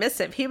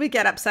unsubmissive, he would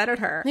get upset at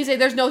her. He'd say,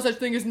 there's no such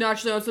thing as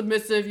naturally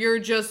unsubmissive. You're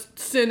just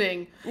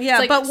sinning. Yeah,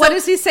 like, but what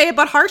does he say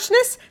about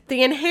harshness?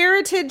 The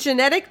inherited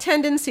genetic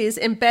tendencies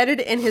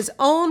embedded in his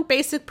own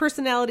basic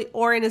personality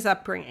or in his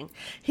upbringing.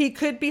 He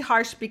could be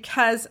harsh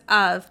because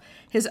of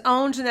his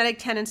own genetic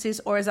tendencies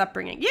or his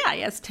upbringing. Yeah,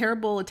 he has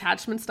terrible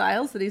attachment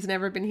styles that he's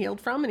never been healed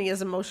from, and he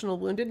has emotional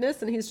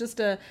woundedness, and he's just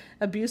a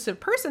abusive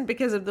person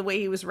because of the way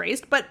he was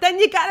raised. But then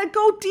you gotta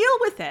go deal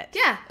with it.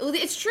 Yeah,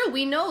 it's true.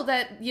 We know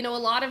that, you know, a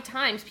lot of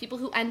times people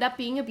who end up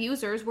being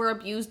abusers were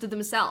abused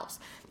themselves.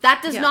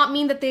 That does not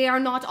mean that they are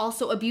not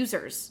also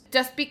abusers.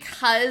 Just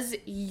because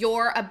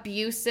you're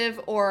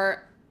abusive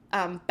or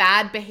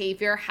bad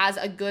behavior has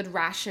a good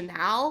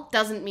rationale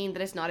doesn't mean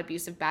that it's not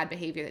abusive bad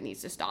behavior that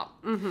needs to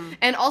stop. Mm-hmm.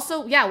 And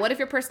also, yeah, what if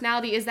your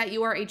personality is that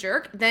you are a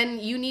jerk? Then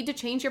you need to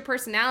change your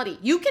personality.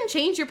 You can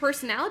change your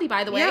personality,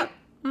 by the way. Yeah.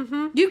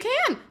 Mm-hmm. You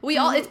can.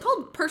 It's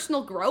called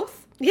personal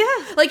growth. Yeah.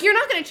 Like, you're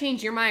not going to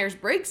change your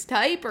Myers-Briggs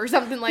type or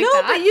something like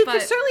that. No, but you can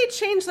certainly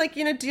change, like,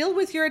 you know, deal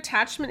with your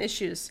attachment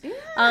issues.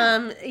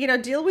 Yeah. You know,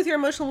 deal with your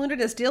emotional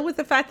woundedness. Deal with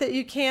the fact that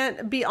you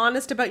can't be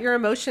honest about your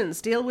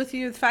emotions. Deal with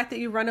the fact that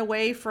you run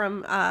away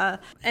from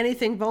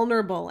anything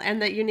vulnerable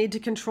and that you need to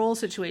control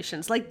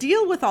situations. Like,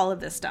 deal with all of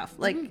this stuff.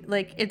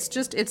 Like it's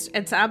just, it's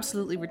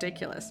absolutely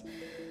ridiculous.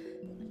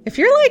 If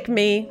you're like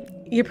me,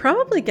 you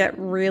probably get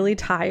really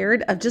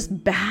tired of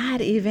just bad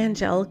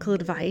evangelical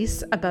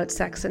advice about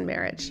sex and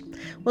marriage.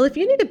 Well, if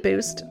you need a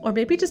boost, or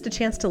maybe just a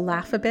chance to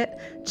laugh a bit,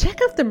 check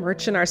out the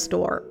merch in our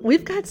store.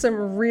 We've got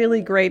some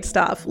really great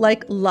stuff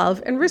like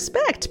love and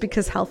respect,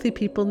 because healthy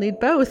people need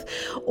both,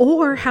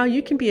 or how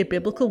you can be a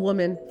biblical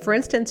woman. For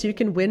instance, you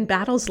can win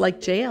battles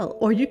like Jael,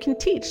 or you can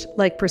teach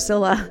like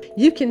Priscilla.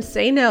 You can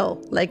say no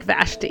like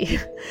Vashti.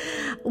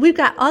 We've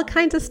got all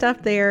kinds of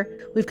stuff there.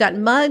 We've got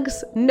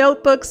mugs,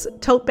 notebooks,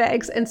 tote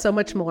bags, and so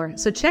much more.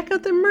 So check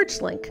out the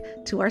merch link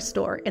to our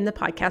store in the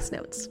podcast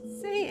notes.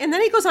 And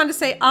then he goes on to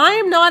say, I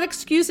am not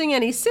excusing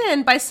any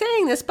sin by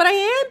saying this, but I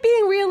am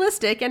being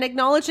realistic and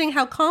acknowledging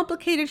how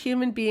complicated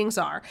human beings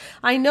are.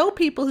 I know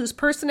people whose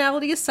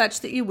personality is such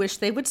that you wish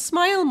they would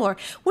smile more.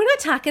 We're not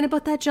talking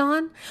about that,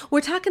 John.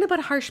 We're talking about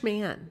a harsh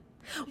man.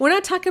 We're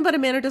not talking about a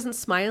man who doesn't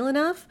smile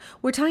enough.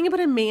 We're talking about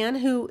a man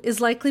who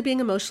is likely being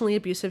emotionally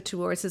abusive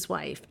towards his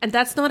wife. And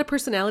that's not a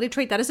personality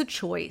trait. That is a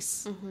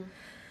choice. Mm-hmm.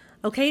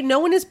 Okay? No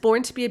one is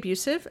born to be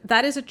abusive.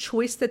 That is a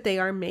choice that they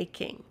are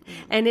making.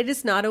 Mm-hmm. And it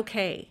is not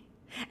okay.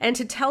 And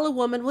to tell a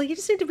woman, well, you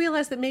just need to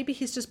realize that maybe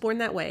he's just born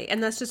that way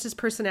and that's just his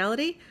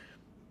personality.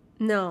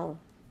 No.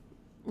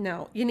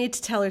 You need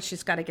to tell her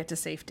she's got to get to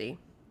safety.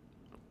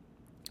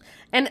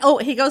 And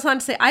he goes on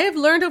to say, I have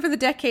learned over the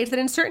decades that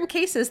in certain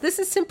cases, this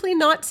is simply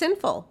not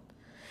sinful.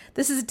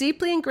 This is a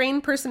deeply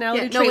ingrained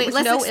personality trait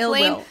with no ill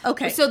will.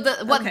 Okay. So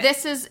what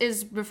this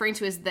is referring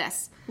to is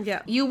this.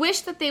 Yeah. You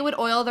wish that they would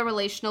oil the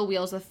relational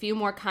wheels with a few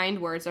more kind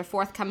words or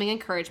forthcoming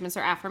encouragements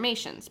or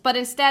affirmations. But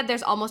instead,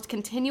 there's almost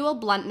continual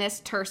bluntness,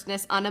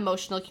 terseness,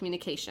 unemotional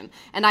communication.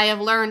 And I have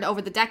learned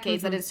over the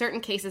decades that in certain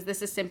cases,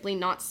 this is simply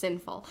not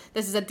sinful.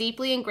 This is a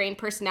deeply ingrained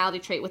personality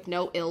trait with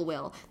no ill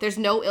will. There's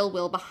no ill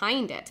will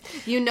behind it.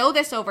 You know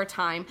this over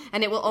time,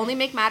 and it will only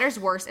make matters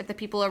worse if the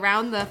people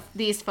around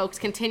these folks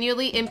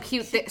continually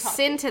impute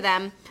sin to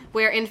them,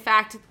 where in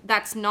fact,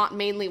 that's not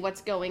mainly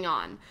what's going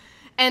on.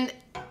 And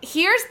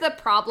here's the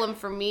problem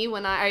for me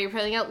when are you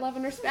putting out love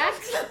and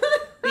respect?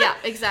 Yeah,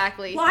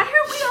 exactly. Why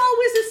are we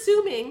always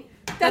assuming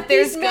that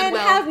there's these men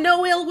goodwill. have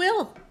no ill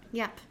will?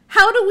 Yep.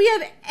 How do we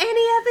have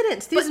any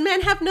evidence? These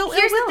men have no ill will.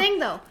 Here's the thing,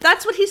 though.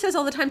 That's what he says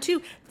all the time,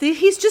 too.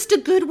 He's just a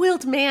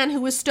good-willed man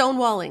who is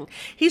stonewalling.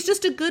 He's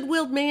just a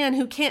good-willed man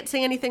who can't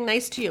say anything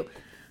nice to you.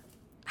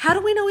 How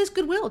do we know he's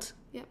good-willed?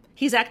 Yep.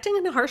 He's acting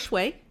in a harsh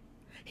way.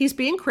 He's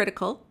being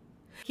critical.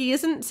 He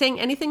isn't saying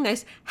anything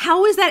nice.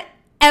 How is that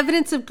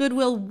evidence of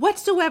goodwill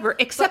whatsoever,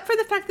 except for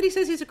the fact that he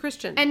says he's a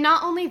Christian? And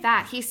not only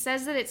that, he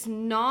says that it's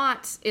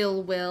not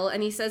ill will,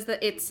 and he says that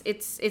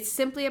it's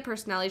simply a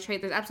personality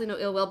trait. There's absolutely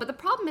no ill will. But the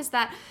problem is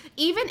that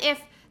even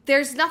if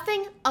there's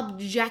nothing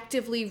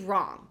objectively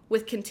wrong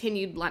with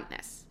continued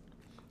bluntness,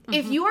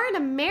 if you are in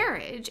a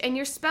marriage and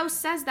your spouse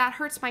says that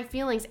hurts my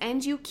feelings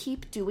and you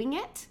keep doing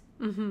it,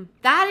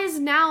 that is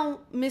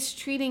now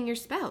mistreating your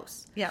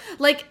spouse. Yeah.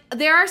 Like,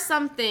 there are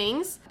some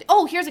things.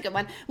 Oh, here's a good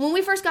one. When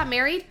we first got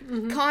married,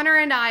 Connor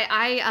and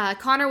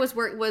Connor was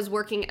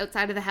working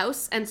outside of the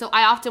house, and so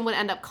I often would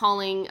end up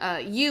calling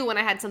you when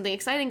I had something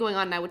exciting going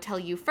on, and I would tell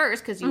you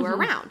first because you were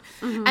around.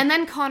 And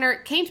then Connor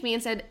came to me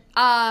and said,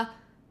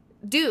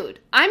 dude,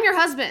 I'm your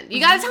husband. You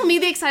gotta tell me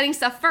the exciting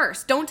stuff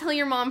first. Don't tell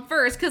your mom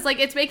first, because like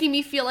it's making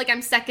me feel like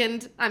I'm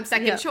second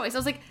choice. I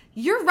was like,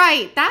 you're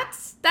right.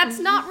 That's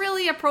not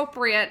really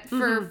appropriate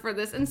for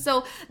this. And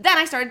so then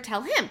I started to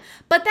tell him.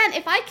 But then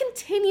if I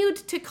continued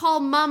to call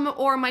mom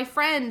or my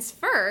friends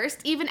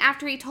first, even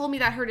after he told me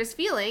that hurt his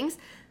feelings,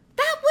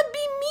 that would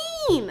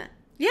be mean.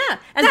 Yeah,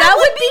 and That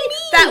would be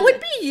that would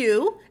be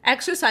you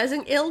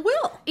exercising ill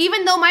will.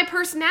 Even though my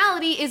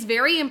personality is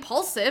very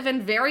impulsive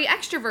and very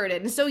extroverted.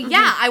 And so,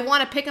 yeah, I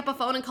want to pick up a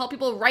phone and call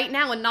people right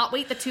now and not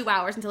wait the 2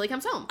 hours until he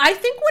comes home. I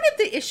think one of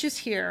the issues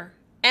here,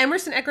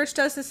 Emerson Eggers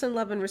does this in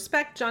Love and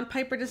Respect, John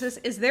Piper does this,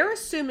 is they're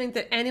assuming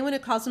that anyone who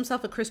calls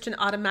himself a Christian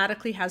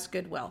automatically has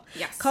goodwill.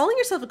 Yes. Calling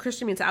yourself a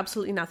Christian means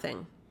absolutely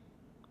nothing.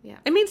 Yeah.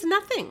 It means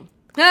nothing.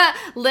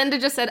 Linda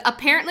just said,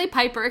 apparently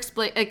Piper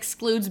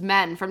excludes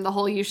men from the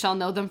whole you shall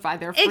know them by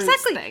their fruits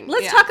Exactly. thing.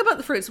 Let's talk about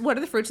the fruits. What are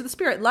the fruits of the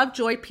Spirit? Love,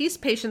 joy, peace,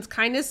 patience,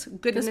 kindness,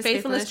 goodness,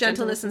 faithfulness,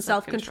 gentleness, and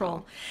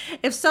self-control.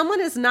 If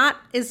someone is not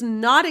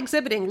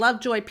exhibiting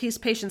love, joy, peace,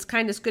 patience,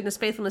 kindness, goodness,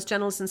 faithfulness,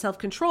 gentleness, and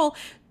self-control,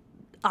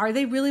 are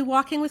they really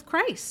walking with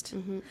Christ?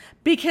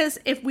 Because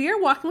if we are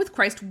walking with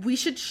Christ, we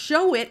should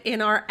show it in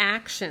our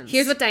actions.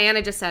 Here's what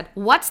Diana just said.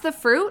 What's the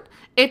fruit?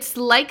 It's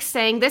like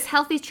saying this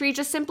healthy tree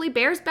just simply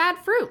bears bad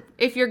fruit.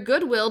 If you're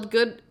good-willed,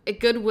 good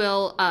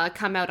will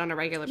come out on a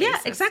regular basis.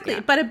 Yeah, exactly.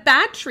 Yeah. But a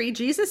bad tree,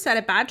 Jesus said,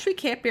 a bad tree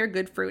can't bear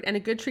good fruit, and a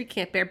good tree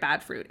can't bear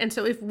bad fruit. And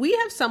so if we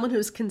have someone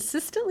who's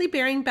consistently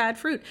bearing bad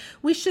fruit,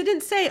 we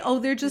shouldn't say, oh,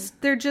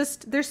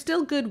 they're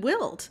still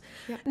good-willed.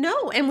 Yeah.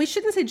 No, and we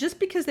shouldn't say just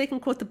because they can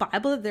quote the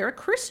Bible that they're a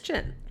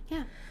Christian.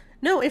 Yeah.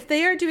 No, if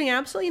they are doing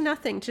absolutely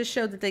nothing to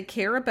show that they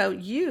care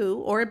about you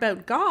or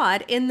about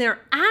God in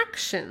their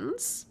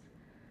actions,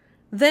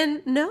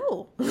 then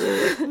no.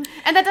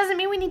 And that doesn't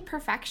mean we need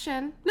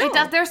perfection.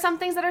 No. There's some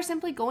things that are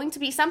simply going to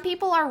be. Some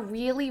people are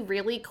really,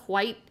 really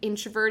quite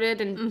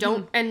introverted and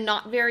and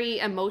not very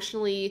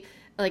emotionally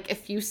like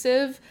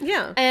effusive.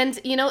 Yeah. And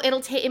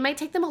it might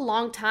take them a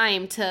long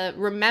time to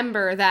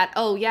remember that,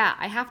 oh yeah,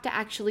 I have to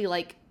actually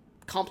like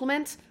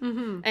compliment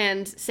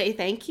and say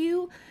thank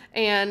you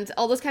and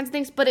all those kinds of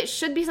things, but it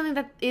should be something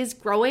that is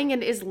growing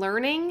and is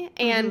learning,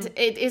 and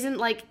it isn't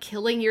like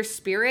killing your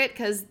spirit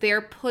because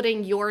they're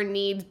putting your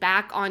needs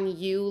back on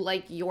you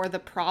like you're the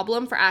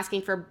problem for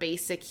asking for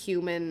basic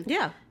human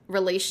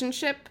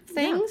relationship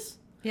things.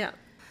 Yeah.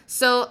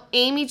 So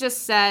Amy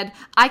just said,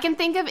 I can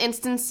think of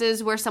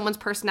instances where someone's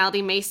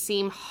personality may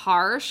seem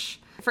harsh.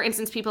 For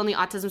instance, people on the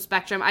autism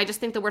spectrum. I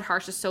just think the word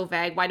harsh is so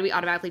vague. Why do we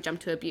automatically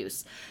jump to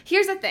abuse?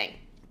 Here's the thing.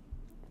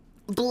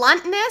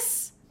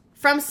 Bluntness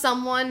from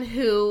someone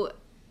who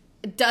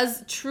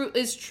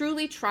is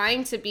truly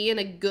trying to be in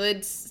a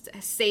good,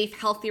 safe,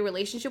 healthy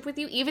relationship with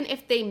you, even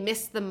if they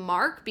miss the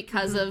mark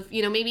because of,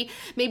 maybe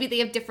they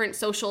have different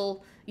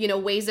social,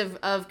 ways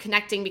of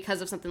connecting because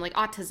of something like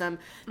autism.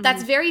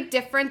 That's very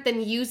different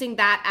than using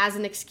that as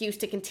an excuse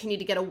to continue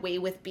to get away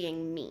with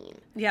being mean.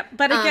 Yeah,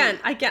 but again,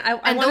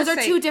 I those are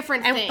two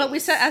different things. But we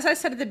said, as I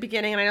said at the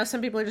beginning, and I know some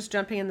people are just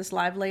jumping in this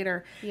live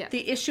later, Yeah.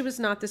 The issue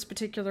is not this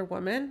particular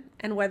woman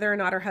and whether or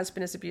not her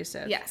husband is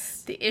abusive.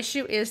 Yes. The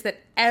issue is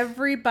that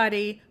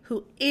everybody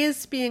who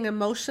is being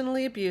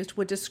emotionally abused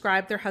would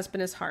describe their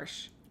husband as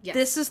harsh. Yes.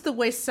 This is the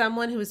way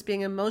someone who is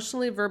being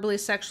emotionally, verbally,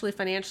 sexually,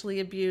 financially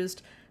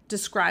abused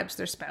describes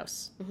their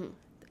spouse.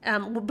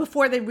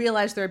 before they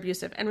realize they're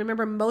abusive. And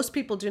remember, most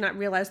people do not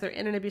realize they're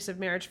in an abusive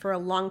marriage for a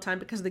long time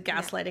because of the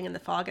gaslighting and the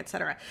fog,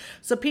 etc.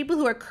 So people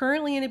who are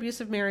currently in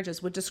abusive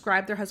marriages would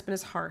describe their husband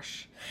as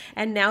harsh.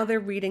 And now they're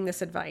reading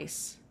this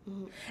advice.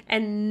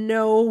 And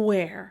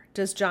nowhere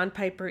does John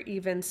Piper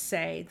even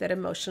say that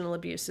emotional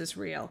abuse is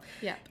real.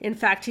 Yeah. In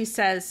fact, he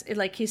says,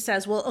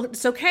 well,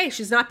 it's okay.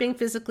 She's not being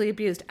physically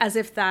abused, as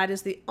if that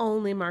is the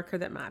only marker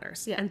that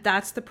matters. Yeah. And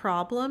that's the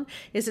problem,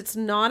 is it's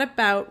not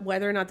about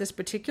whether or not this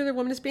particular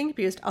woman is being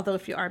abused. Although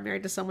if you are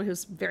married to someone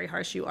who's very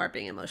harsh, you are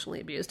being emotionally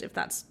abused, if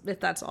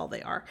that's all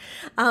they are.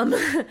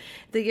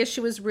 The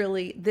issue is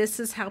really, this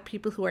is how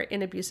people who are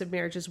in abusive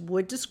marriages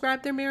would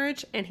describe their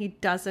marriage, and he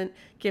doesn't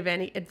give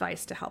any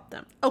advice to help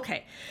them.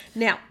 Okay,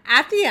 now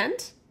at the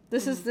end,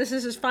 this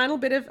is his final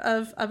bit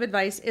of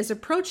advice, is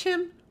approach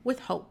him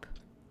with hope.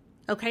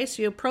 Okay,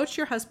 so you approach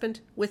your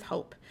husband with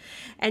hope,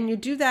 and you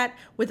do that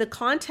with a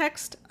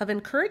context of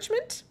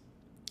encouragement.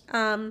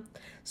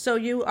 So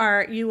you're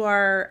going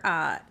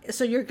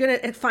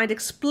to find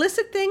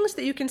explicit things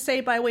that you can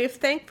say by way of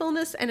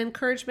thankfulness and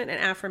encouragement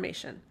and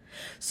affirmation.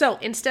 So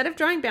instead of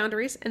drawing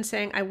boundaries and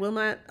saying, I will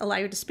not allow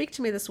you to speak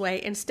to me this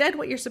way, instead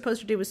what you're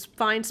supposed to do is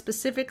find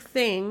specific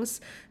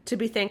things to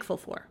be thankful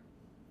for.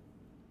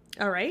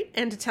 All right?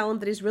 And to tell him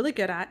that he's really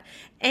good at.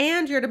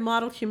 And you're to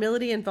model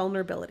humility and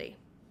vulnerability.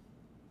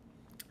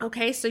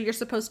 Okay, so you're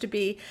supposed to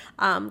be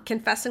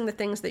confessing the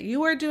things that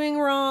you are doing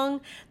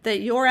wrong, that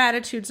your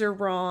attitudes are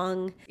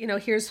wrong.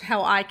 Here's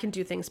how I can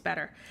do things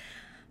better.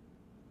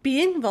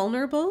 Being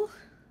vulnerable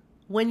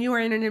when you are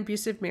in an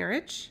abusive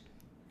marriage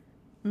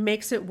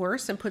makes it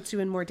worse and puts you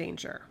in more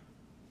danger.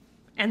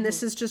 And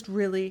this is just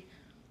really,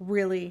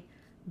 really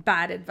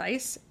bad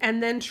advice.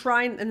 And then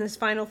and this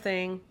final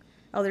thing,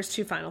 there's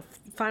two final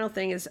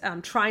thing is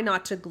try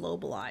not to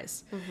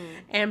globalize.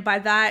 And by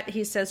that,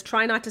 he says,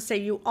 try not to say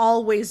you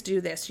always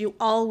do this, you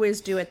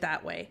always do it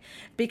that way,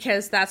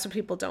 because that's what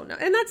people don't know.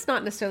 And that's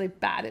not necessarily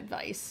bad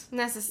advice.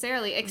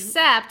 Necessarily,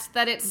 except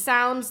that it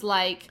sounds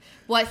like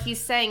what he's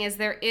saying is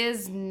there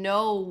is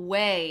no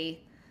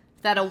way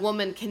that a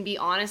woman can be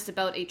honest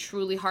about a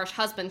truly harsh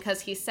husband,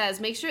 because he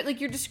says, make sure,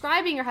 you're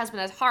describing your husband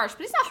as harsh,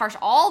 but he's not harsh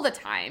all the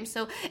time.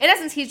 So in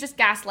essence, he's just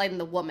gaslighting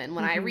the woman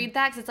when I read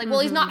that, because it's like, well,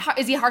 he's not,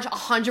 is he harsh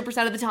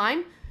 100% of the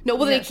time? No,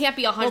 well, then he can't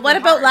be 100% Well, what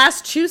about harsh.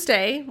 last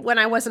Tuesday when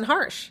I wasn't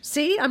harsh?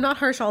 See, I'm not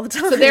harsh all the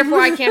time. So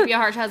therefore, I can't be a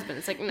harsh husband.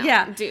 It's like, no,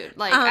 Yeah. dude,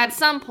 at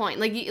some point,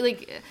 yeah,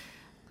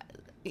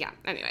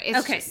 anyway. It's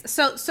okay, just,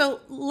 so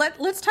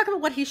let's talk about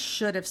what he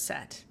should have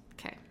said.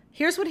 okay.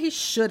 Here's what he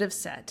should have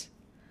said.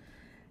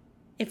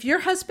 If your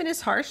husband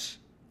is harsh,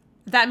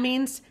 that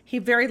means he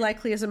very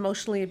likely is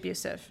emotionally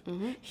abusive.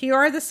 Here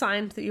are the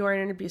signs that you are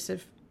in an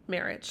abusive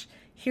marriage.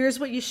 Here's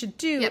what you should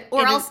do. Yep.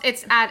 Or else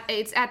it's at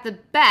the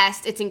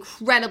best, it's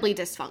incredibly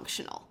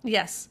dysfunctional.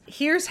 Yes.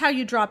 Here's how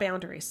you draw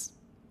boundaries.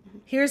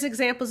 Here's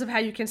examples of how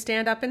you can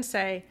stand up and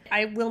say,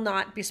 I will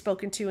not be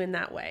spoken to in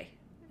that way.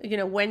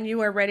 When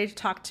you are ready to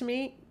talk to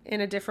me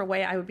in a different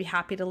way, I would be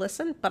happy to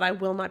listen, but I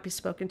will not be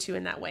spoken to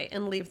in that way,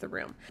 and leave the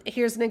room.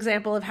 Here's an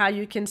example of how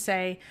you can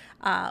say,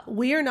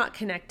 we are not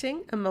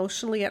connecting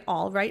emotionally at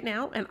all right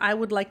now, and I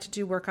would like to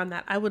do work on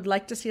that. I would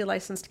like to see a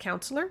licensed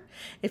counselor.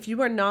 If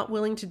you are not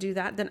willing to do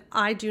that, then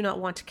I do not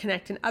want to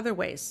connect in other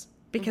ways,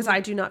 because I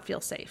do not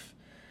feel safe.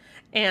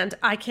 And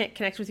I can't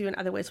connect with you in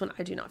other ways when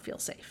I do not feel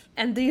safe.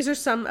 And these are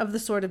some of the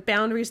sort of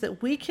boundaries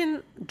that we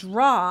can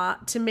draw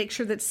to make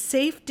sure that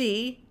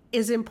safety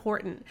is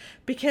important,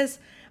 because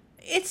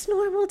it's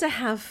normal to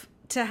have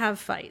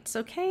fights,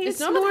 okay? It's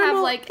normal to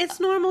have, it's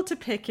normal to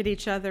pick at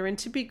each other and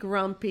to be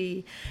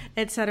grumpy,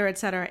 etc.,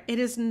 etc. It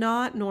is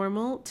not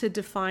normal to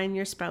define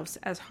your spouse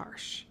as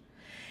harsh.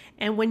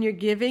 And when you're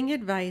giving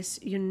advice,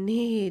 you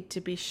need to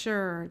be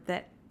sure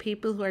that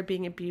people who are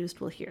being abused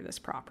will hear this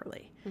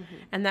properly.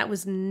 And that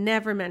was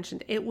never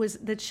mentioned.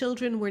 The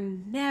children were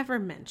never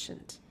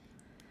mentioned.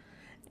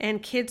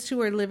 And kids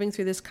who are living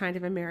through this kind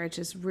of a marriage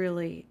is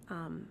really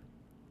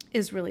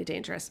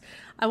dangerous.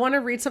 I want to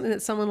read something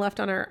that someone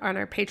left on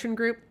our patron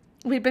group.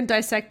 We've been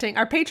dissecting.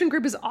 Our patron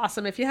group is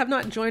awesome. If you have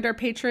not joined our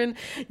patron,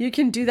 you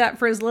can do that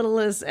for as little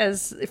as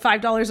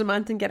 $5 a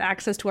month and get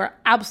access to our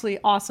absolutely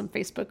awesome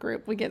Facebook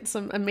group. We get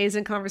some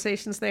amazing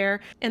conversations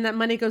there, and that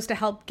money goes to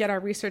help get our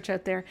research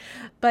out there.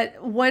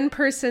 But one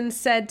person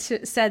said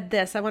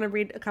this. I want to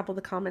read a couple of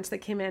the comments that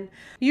came in.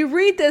 You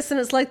read this and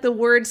it's like the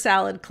word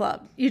salad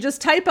club. You just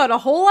type out a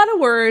whole lot of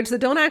words that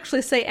don't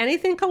actually say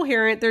anything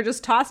coherent. They're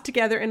just tossed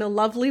together in a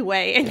lovely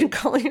way, and you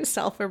call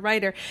yourself a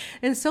writer.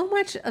 And so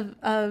much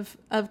of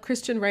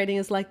Christian writing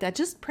is like that.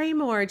 Just pray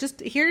more. Just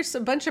here's a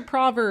bunch of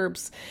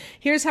proverbs.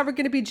 Here's how we're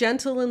going to be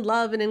gentle and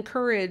love and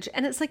encourage.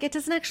 And it's like, it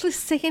doesn't actually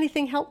say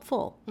anything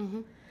helpful.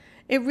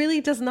 It really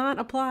does not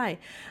apply.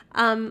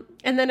 And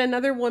then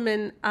another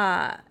woman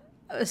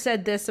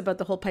said this about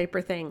the whole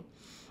Piper thing.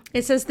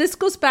 It says, this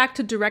goes back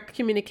to direct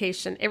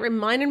communication. It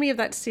reminded me of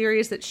that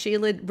series that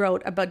Sheila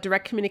wrote about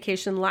direct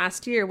communication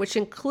last year, which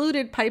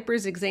included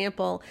Piper's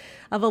example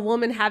of a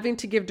woman having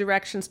to give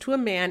directions to a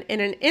man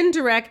in an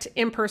indirect,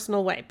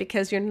 impersonal way,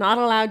 because you're not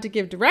allowed to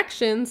give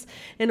directions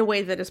in a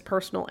way that is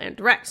personal and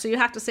direct. So you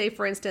have to say,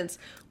 for instance,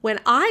 when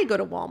I go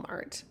to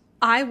Walmart,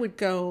 I would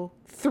go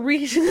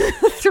three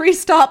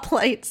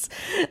stoplights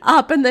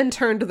up and then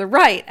turn to the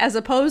right, as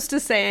opposed to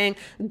saying,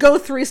 go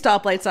 3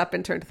 stoplights up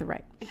and turn to the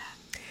right. Yeah.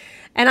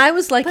 And I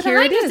was like, here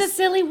it is. I'm just a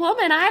silly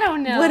woman. I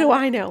don't know. What do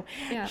I know?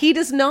 Yeah. He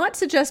does not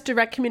suggest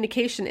direct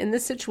communication in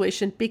this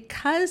situation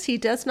because he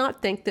does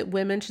not think that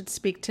women should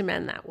speak to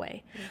men that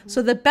way. Mm-hmm.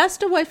 So the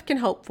best a wife can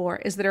hope for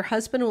is that her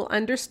husband will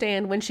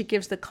understand when she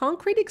gives the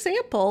concrete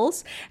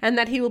examples and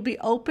that he will be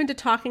open to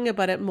talking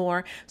about it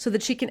more so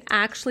that she can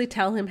actually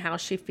tell him how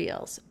she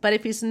feels. But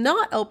if he's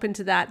not open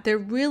to that, there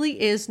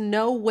really is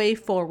no way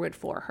forward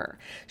for her.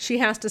 She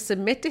has to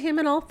submit to him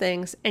in all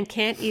things and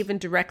can't even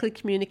directly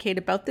communicate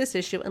about this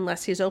issue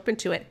unless he's open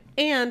to it.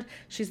 And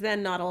she's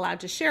then not allowed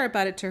to share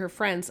about it to her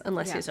friends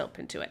unless he's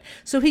open to it.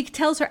 So he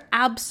tells her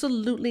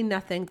absolutely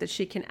nothing that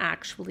she can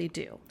actually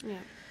do. Yeah.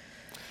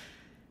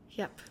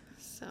 Yep.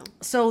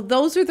 So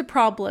those are the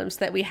problems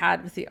that we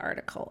had with the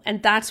article.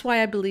 And that's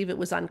why I believe it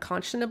was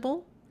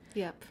unconscionable.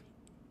 Yep.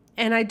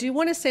 And I do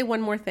want to say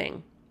one more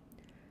thing.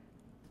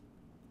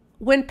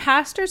 When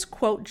pastors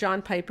quote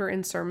John Piper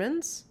in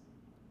sermons,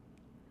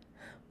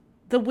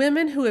 the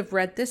women who have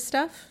read this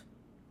stuff,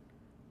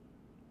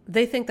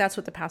 they think that's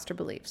what the pastor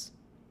believes.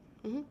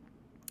 Mm-hmm.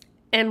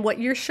 And what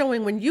you're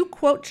showing when you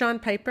quote John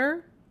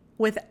Piper,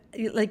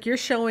 you're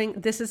showing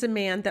this is a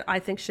man that I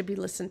think should be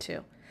listened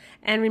to.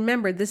 And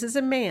remember, this is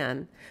a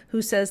man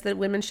who says that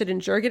women should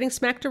endure getting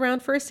smacked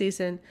around for a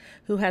season,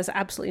 who has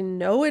absolutely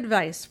no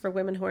advice for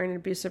women who are in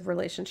abusive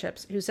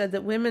relationships, who said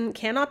that women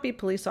cannot be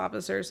police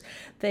officers,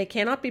 they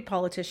cannot be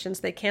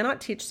politicians, they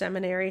cannot teach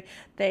seminary,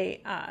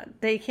 they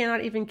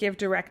cannot even give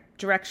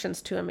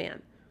directions to a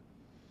man.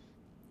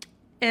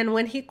 And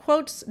when he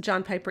quotes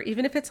John Piper,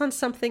 even if it's on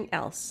something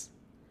else,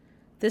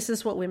 this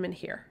is what women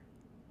hear.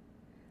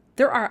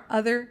 There are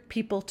other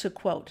people to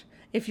quote.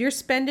 If you're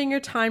spending your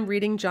time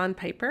reading John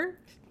Piper,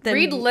 then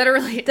read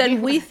literally.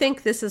 Then we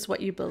think this is what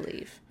you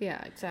believe.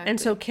 Yeah, exactly. And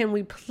so can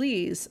we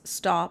please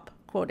stop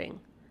quoting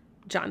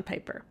John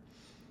Piper?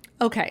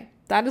 Okay,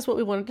 that is what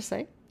we wanted to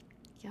say.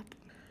 Yep.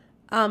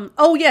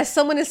 Oh, yes,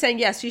 someone is saying,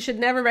 yes, you should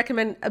never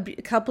recommend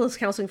couples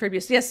counseling for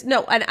abuse. Yes,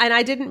 no, and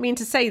I didn't mean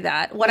to say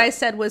that. What I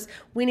said was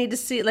we need to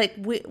see,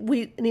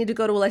 we need to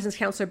go to a licensed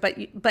counselor,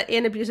 but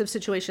in abusive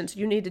situations,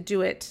 you need to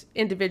do it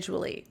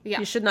individually. Yeah.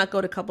 You should not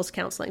go to couples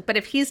counseling. But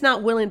if he's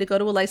not willing to go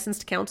to a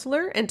licensed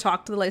counselor and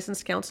talk to the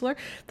licensed counselor,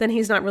 then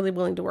he's not really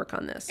willing to work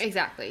on this.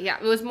 Exactly, yeah.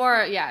 It was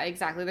more, yeah,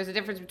 exactly. There's a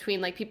difference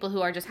between, people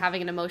who are just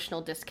having an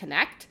emotional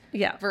disconnect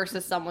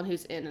versus someone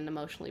who's in an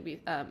emotionally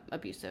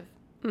abusive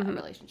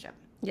relationship.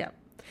 Yeah.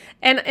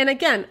 And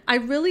again, I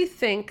really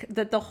think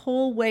that the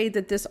whole way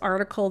that this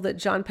article that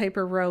John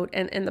Piper wrote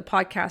and the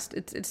podcast,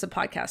 it's a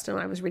podcast and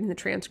I was reading the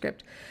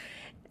transcript,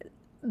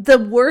 the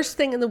worst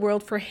thing in the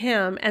world for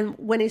him, and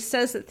when he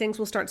says that things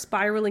will start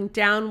spiraling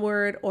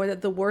downward or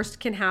that the worst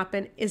can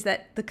happen, is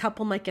that the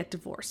couple might get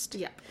divorced.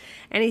 Yeah.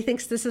 And he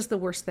thinks this is the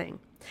worst thing.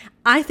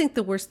 I think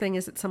the worst thing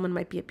is that someone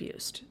might be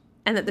abused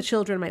and that the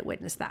children might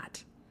witness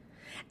that.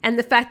 And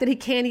the fact that he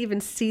can't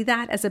even see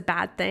that as a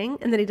bad thing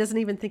and that he doesn't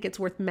even think it's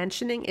worth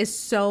mentioning is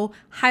so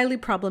highly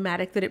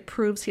problematic that it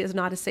proves he is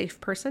not a safe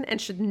person and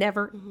should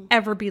never,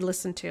 ever be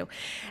listened to.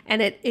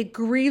 And it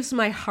grieves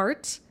my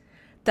heart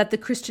that the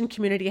Christian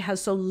community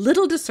has so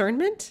little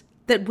discernment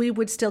that we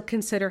would still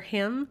consider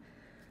him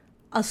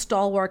a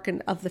stalwart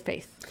of the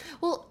faith.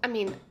 Well, I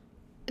mean,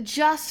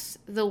 just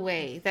the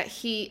way that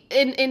he,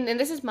 and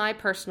this is my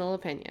personal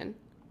opinion,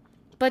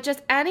 but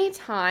just any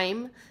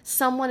time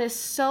someone is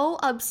so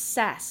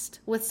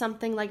obsessed with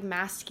something like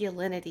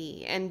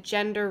masculinity and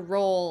gender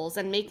roles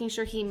and making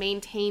sure he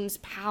maintains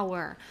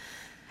power,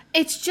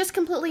 it's just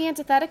completely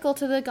antithetical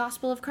to the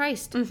gospel of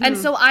Christ. Mm-hmm. And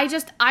so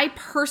I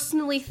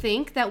personally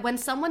think that when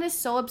someone is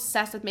so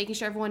obsessed with making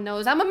sure everyone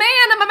knows, I'm a man,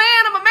 I'm a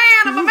man, I'm a man,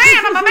 I'm a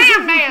man, I'm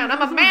a man,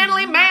 I'm a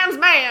manly man's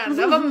man,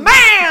 I'm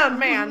a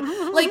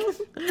man. Like,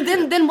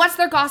 then what's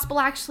their gospel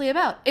actually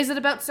about? Is it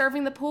about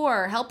serving the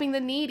poor, helping the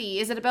needy?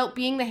 Is it about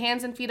being the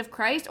hands and feet of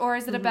Christ? Or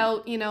is it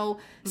about,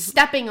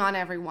 stepping on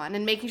everyone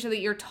and making sure that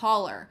you're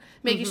taller,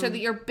 making sure that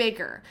you're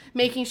bigger,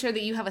 making sure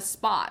that you have a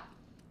spot?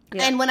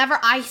 Yeah. And whenever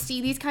I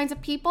see these kinds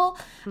of people,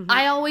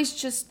 I always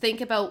just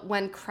think about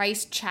when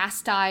Christ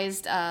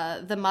chastised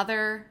the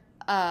mother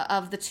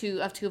of two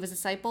of his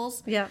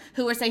disciples,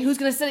 who were saying, "Who's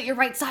going to sit at your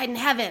right side in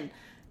heaven?"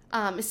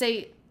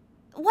 Say,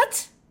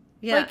 what?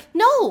 Yeah.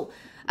 No.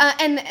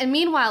 And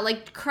meanwhile,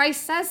 like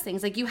Christ says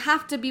things like you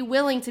have to be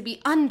willing to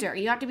be under.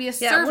 You have to be a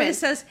servant. Well, he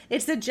says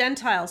it's the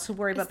Gentiles who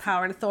worry about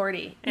power and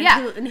authority,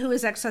 and who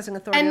is exercising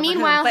authority. And over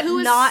meanwhile,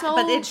 whom,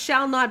 but it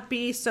shall not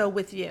be so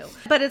with you.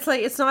 But it's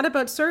like it's not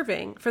about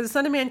serving. For the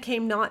Son of Man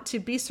came not to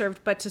be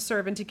served, but to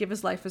serve and to give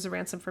his life as a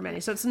ransom for many.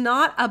 So it's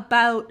not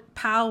about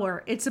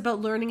power. It's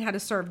about learning how to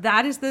serve.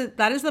 That is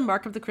the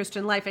mark of the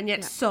Christian life. And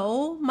yet,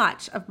 so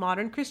much of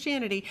modern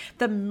Christianity,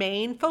 the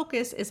main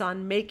focus is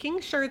on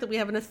making sure that we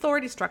have an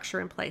authority structure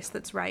in place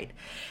that's right.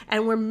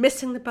 And we're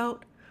missing the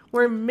boat.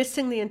 We're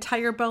missing the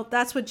entire boat.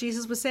 That's what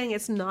Jesus was saying.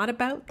 It's not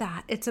about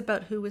that. It's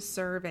about who is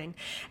serving.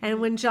 And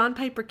when John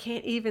Piper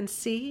can't even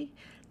see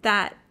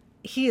that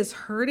he is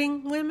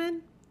hurting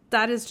women,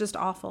 that is just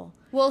awful.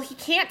 Well, he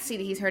can't see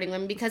that he's hurting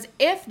women because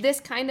if this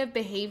kind of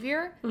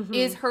behavior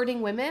is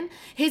hurting women,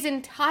 his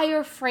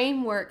entire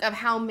framework of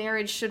how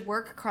marriage should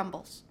work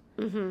crumbles.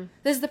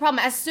 This is the problem.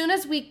 As soon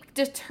as we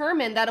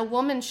determine that a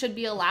woman should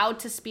be allowed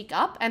to speak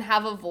up and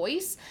have a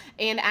voice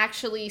and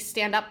actually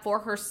stand up for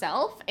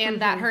herself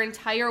and that her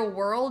entire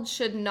world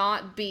should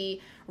not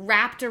be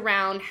wrapped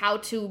around how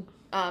to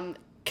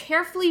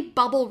carefully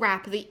bubble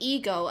wrap the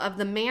ego of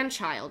the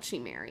man-child she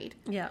married.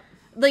 Yeah.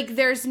 Like,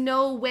 there's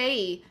no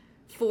way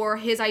for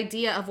his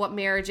idea of what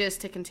marriage is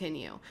to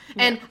continue.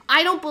 And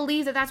I don't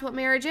believe that that's what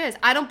marriage is.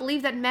 I don't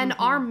believe that men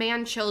are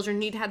man-children,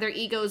 need to have their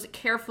egos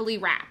carefully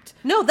wrapped.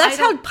 No, that's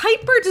how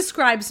Piper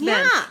describes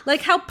men. Yeah.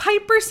 Like how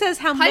Piper says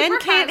how Piper men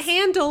can't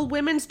handle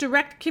women's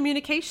direct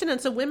communication, and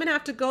so women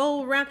have to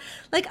go around.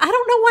 Like, I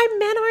don't know why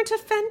men aren't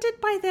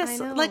offended by this.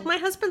 I know. Like, my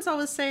husband's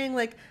always saying,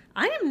 like,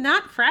 I am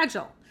not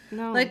fragile.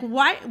 No. Like,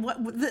 why?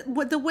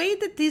 The way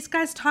that these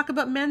guys talk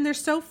about men, they're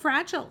so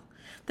fragile.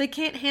 They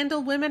can't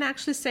handle women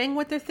actually saying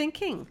what they're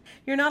thinking.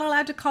 You're not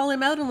allowed to call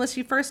him out unless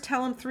you first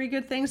tell him 3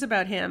 good things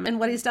about him and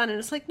what he's done. And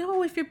it's like,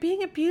 no, if you're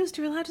being abused,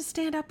 you're allowed to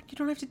stand up. You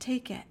don't have to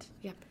take it.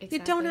 Yep, exactly.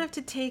 You don't have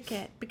to take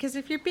it. Because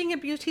if you're being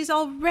abused, he's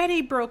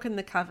already broken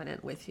the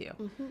covenant with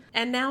you.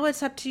 And now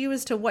it's up to you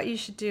as to what you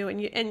should do.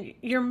 And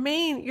your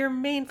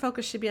main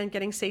focus should be on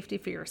getting safety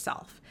for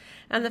yourself.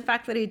 And the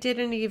fact that he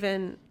didn't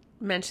even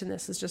mention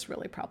this is just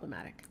really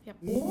problematic. Yep.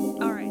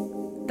 All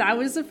right. That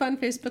was a fun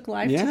Facebook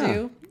Live to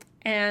do.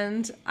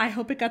 And I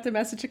hope it got the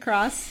message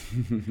across.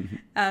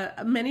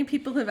 Many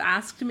people have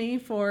asked me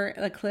for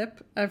a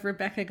clip of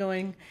Rebecca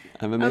going,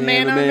 I'm a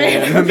man, I'm a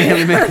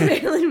manly man. A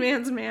manly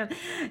man's man.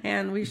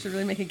 And we should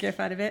really make a gif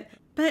out of it.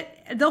 But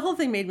the whole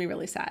thing made me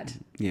really sad.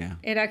 Yeah.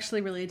 It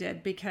actually really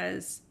did,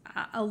 because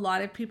a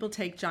lot of people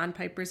take John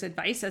Piper's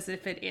advice as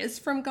if it is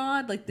from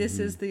God. Like, this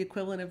is the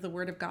equivalent of the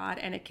word of God,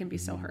 and it can be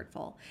so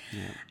hurtful.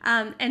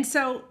 Yeah. And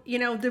so,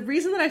 the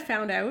reason that I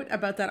found out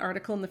about that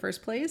article in the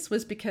first place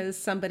was because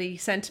somebody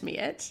sent me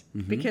it.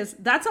 Because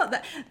that's all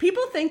that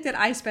people think, that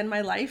I spend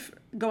my life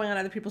going on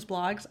other people's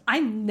blogs. I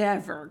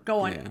never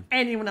go on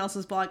anyone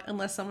else's blog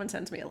unless someone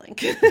sends me a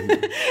link.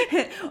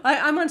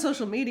 I'm on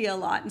social media a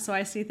lot, and so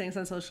I see things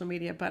on social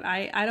media, but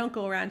I don't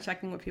go around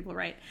checking what people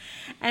write.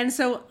 And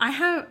so I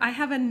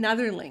have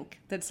another link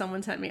that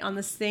someone sent me on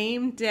the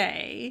same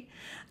day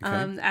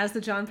as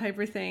the John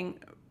Piper thing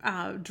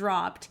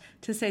dropped,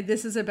 to say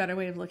this is a better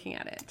way of looking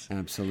at it.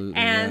 Absolutely.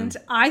 And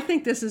I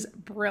think this is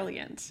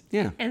brilliant.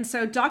 Yeah. And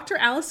so Dr.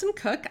 Allison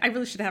Cook, I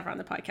really should have her on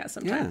the podcast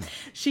sometime. Yeah.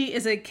 She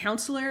is a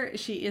counselor.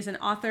 She is an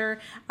author.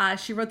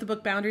 She wrote the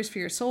book Boundaries for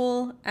Your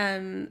Soul.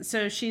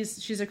 So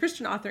she's a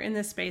Christian author in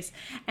this space.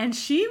 And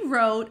she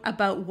wrote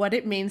about what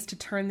it means to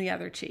turn the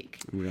other cheek.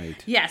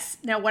 Right. Yes.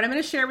 Now, what I'm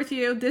going to share with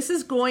you, this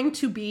is going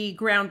to be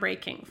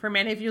groundbreaking for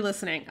many of you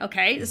listening.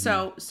 Okay.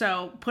 So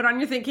put on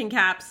your thinking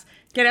caps.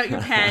 Get out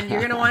your pen. You're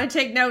going to want to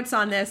take notes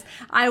on this.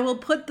 I will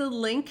put the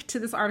link to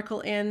this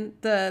article in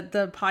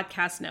the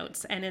podcast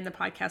notes and in the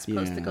podcast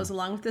post that goes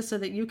along with this, so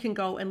that you can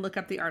go and look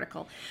up the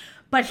article.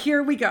 But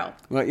here we go.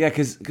 Well, yeah,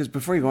 because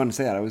before you go on to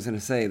say that, I was going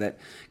to say that,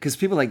 because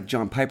people like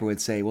John Piper would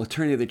say, well,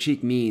 turn the other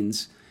cheek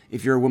means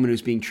if you're a woman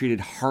who's being treated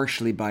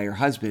harshly by your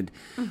husband,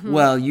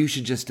 well, you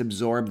should just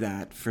absorb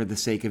that for the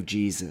sake of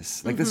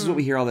Jesus. Like, this is what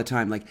we hear all the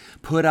time. Like,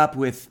 put up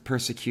with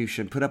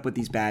persecution, put up with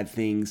these bad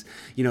things,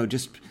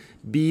 just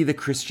be the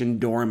Christian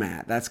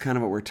doormat. That's kind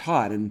of what we're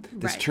taught. And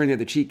this turn the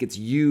other cheek gets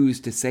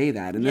used to say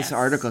that. And this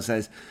article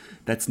says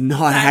that's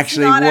not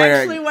actually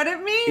what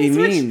it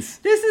means.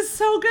 This is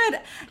so good.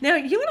 Now,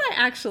 you and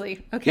I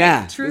actually,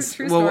 true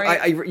story.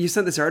 Well, you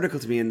sent this article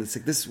to me, and it's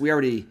like this,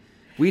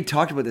 we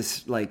talked about this,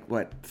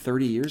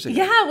 30 years ago.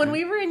 Yeah, when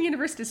we were in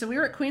university. So we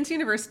were at Queen's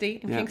University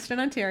in Kingston,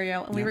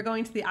 Ontario, and we were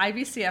going to the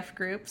IVCF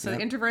group, so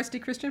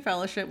InterVarsity Christian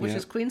Fellowship, which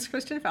is Queen's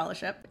Christian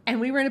Fellowship. And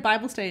we were in a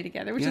Bible study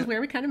together, which is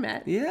where we kind of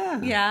met.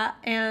 Yeah. Yeah,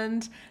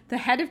 and the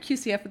head of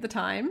QCF at the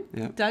time,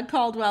 Doug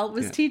Caldwell,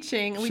 was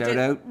teaching. And Shout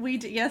out.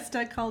 Yes,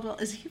 Doug Caldwell.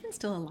 Is he even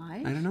still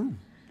alive? I don't know.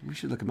 We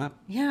should look him up.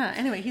 Yeah,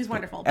 anyway, he's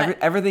wonderful.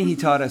 Everything he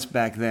taught us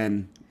back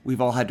then, we've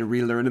all had to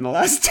relearn in the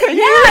last 10 years.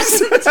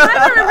 Yes, at the time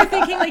I remember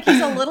thinking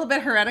he's a little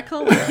bit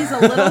heretical, he's a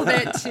little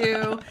bit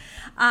too,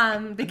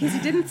 because he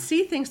didn't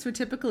see things through a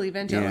typical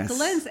evangelical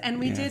lens. And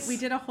we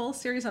did a whole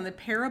series on the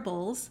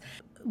parables,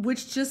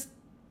 which just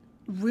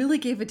really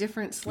gave a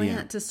different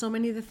slant to so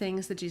many of the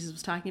things that Jesus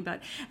was talking about.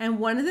 And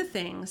one of the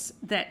things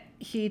that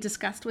he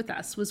discussed with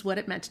us was what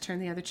it meant to turn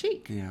the other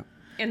cheek. Yeah.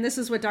 And this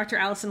is what Dr.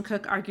 Alison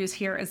Cook argues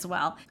here as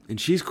well.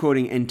 And she's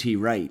quoting N.T.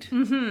 Wright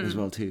as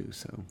well too.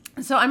 So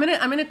I'm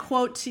gonna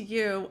quote to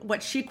you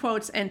what she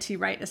quotes N.T.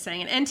 Wright as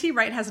saying. And N.T.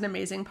 Wright has an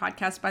amazing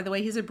podcast, by the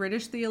way. He's a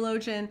British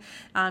theologian.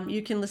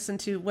 You can listen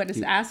to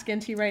Ask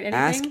N.T. Wright Anything.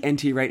 Ask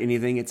N.T. Wright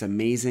Anything. It's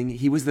amazing.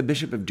 He was the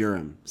Bishop of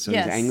Durham, so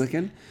he's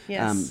Anglican.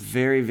 Yes.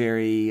 Very,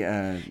 very.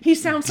 He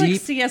sounds deep,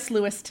 like C.S.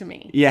 Lewis to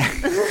me. Yeah.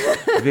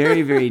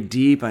 Very, very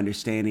deep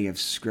understanding of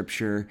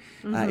Scripture.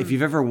 If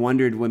you've ever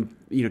wondered when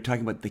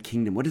talking about the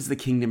kingdom, what does the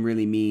kingdom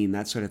really mean?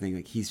 That sort of thing.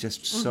 Like, he's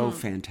just so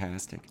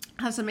fantastic.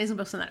 Has some amazing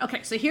books on that.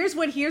 Okay, so here's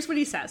what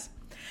he says.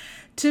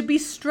 To be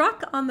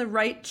struck on the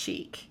right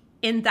cheek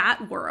in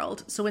that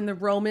world, so in the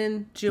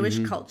Roman Jewish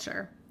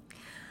culture,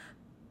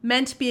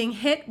 meant being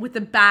hit with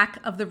the back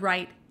of the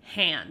right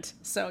hand.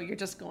 So you're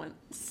just going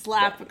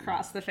slap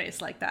across the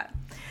face like that.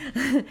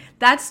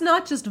 That's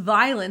not just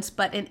violence,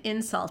 but an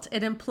insult.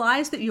 It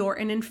implies that you're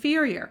an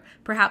inferior,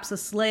 perhaps a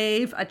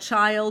slave, a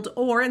child,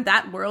 or in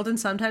that world, and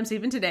sometimes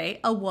even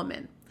today, a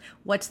woman.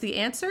 What's the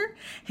answer?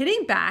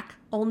 Hitting back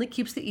only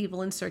keeps the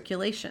evil in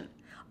circulation.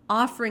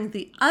 Offering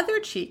the other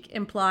cheek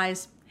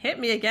implies, hit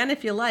me again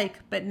if you like,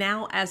 but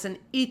now as an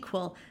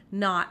equal,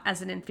 not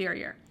as an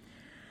inferior.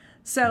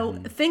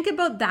 So think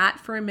about that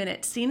for a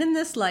minute. Seen in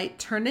this light,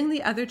 turning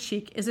the other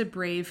cheek is a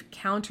brave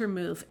counter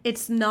move.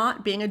 It's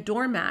not being a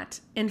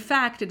doormat. In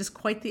fact, it is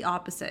quite the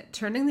opposite.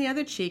 Turning the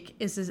other cheek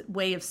is a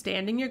way of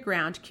standing your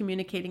ground,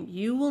 communicating,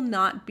 you will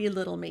not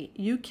belittle me.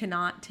 You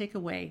cannot take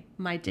away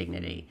my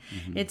dignity.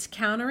 It's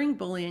countering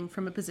bullying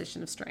from a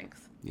position of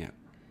strength. Yeah.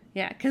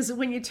 Yeah, because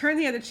when you turn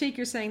the other cheek,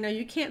 you're saying, no,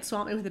 you can't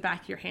swat me with the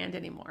back of your hand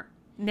anymore.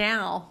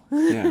 Now,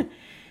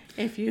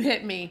 if you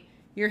hit me,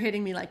 you're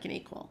hitting me like an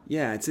equal.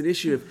 Yeah, it's an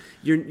issue of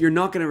you're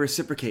not going to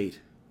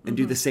reciprocate and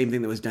do the same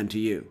thing that was done to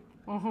you.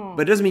 But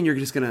it doesn't mean you're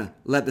just going to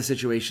let the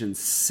situation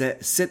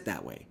sit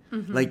that way.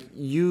 Like,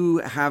 you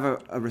have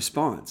a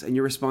response, and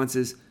your response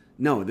is,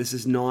 no, this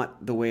is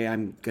not the way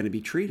I'm going to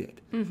be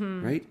treated.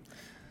 Right?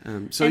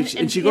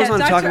 She goes on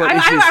to talk about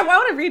issues. I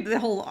want to read the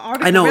whole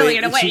article. I know, really,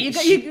 in a way.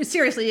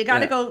 Seriously, you got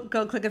to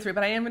go click it through.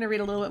 But I am going to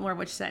read a little bit more of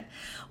what she said.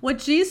 What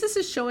Jesus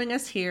is showing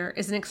us here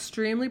is an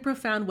extremely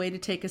profound way to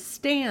take a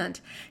stand.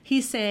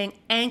 He's saying,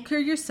 anchor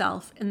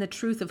yourself in the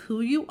truth of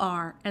who you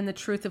are and the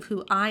truth of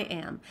who I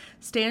am.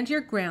 Stand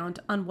your ground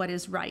on what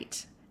is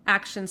right.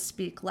 Actions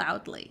speak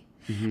loudly.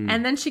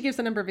 And then she gives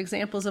a number of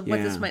examples of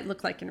what this might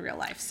look like in real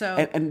life. So,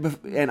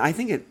 and I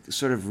think it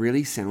sort of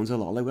really sounds a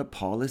lot like what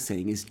Paul is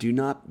saying is, do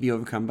not be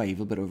overcome by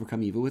evil, but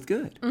overcome evil with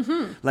good.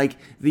 Like,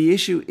 the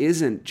issue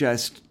isn't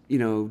just,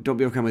 don't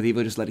be overcome with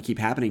evil, just let it keep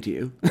happening to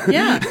you.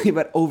 Yeah.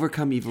 But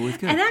overcome evil with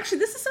good. And actually,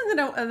 this is something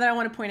that I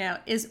want to point out,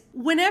 is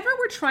whenever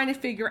we're trying to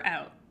figure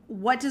out,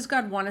 what does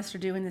God want us to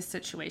do in this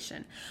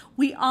situation?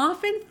 We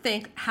often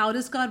think, how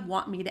does God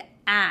want me to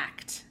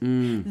act?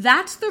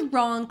 That's the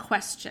wrong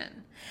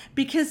question.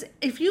 Because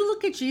if you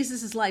look at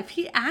Jesus' life,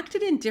 he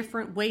acted in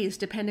different ways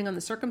depending on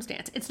the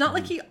circumstance. It's not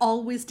like he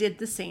always did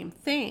the same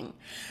thing.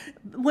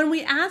 When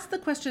we ask the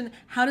question,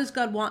 how does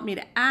God want me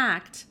to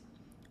act?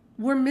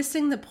 We're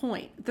missing the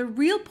point. The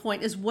real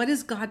point is, what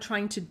is God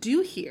trying to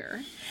do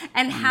here?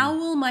 And how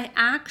will my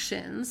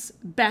actions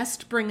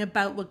best bring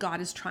about what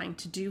God is trying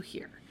to do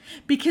here?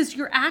 Because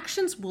your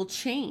actions will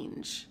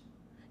change,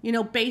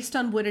 based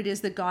on what it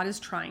is that God is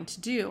trying to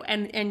do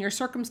and your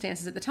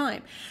circumstances at the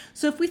time.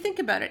 So if we think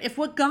about it, if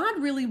what God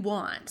really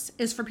wants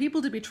is for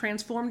people to be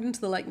transformed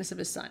into the likeness of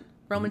his son,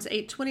 Romans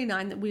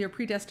 8:29, that we are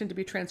predestined to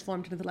be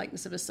transformed into the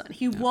likeness of his son.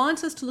 He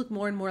wants us to look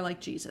more and more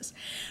like Jesus.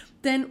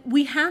 Then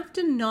we have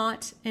to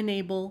not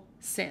enable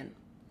sin.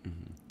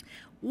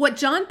 What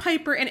John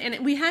Piper,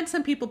 and we had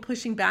some people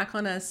pushing back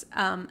on us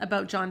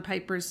about John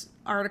Piper's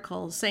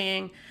article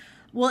saying,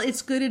 well,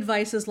 it's good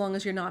advice as long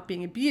as you're not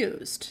being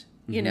abused,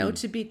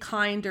 to be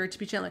kinder, to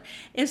be gentler.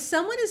 If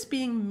someone is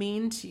being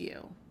mean to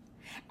you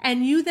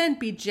and you then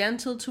be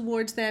gentle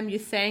towards them, you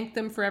thank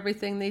them for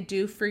everything they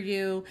do for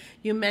you,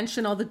 you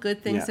mention all the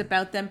good things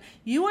about them,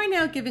 you are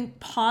now giving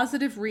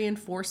positive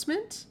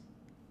reinforcement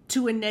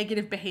to a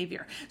negative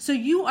behavior. So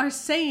you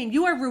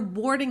are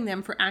rewarding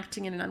them for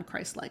acting in an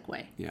un-Christ-like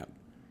way. Yeah.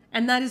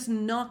 And that is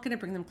not going to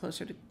bring them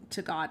closer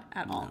to God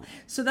at all.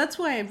 So that's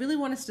why I really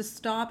want us to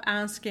stop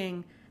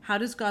asking, how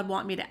does God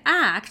want me to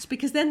act?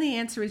 Because then the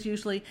answer is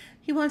usually,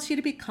 he wants you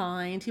to be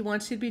kind, he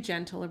wants you to be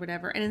gentle or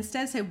whatever. And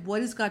instead say,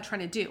 what is God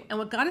trying to do? And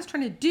what God is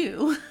trying to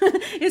do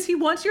is he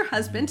wants your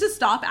husband to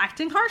stop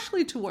acting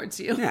harshly towards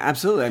you. Yeah,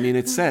 absolutely. I mean,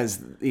 it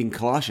says in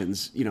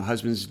Colossians,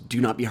 husbands, do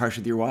not be harsh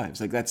with your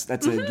wives. Like, that's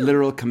a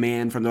literal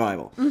command from the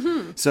Bible.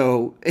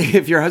 So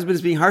if your husband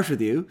is being harsh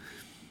with you,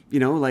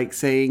 like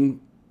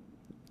saying,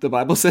 the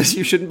Bible says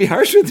you shouldn't be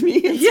harsh with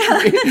me.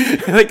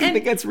 I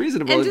think that's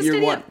reasonable if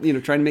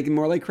you're trying to make him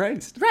more like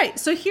Christ. Right.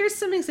 So here's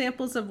some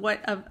examples of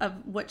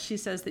what she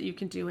says that you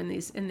can do in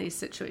these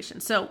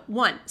situations. So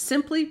 1,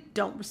 simply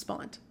don't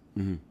respond.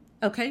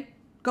 Okay?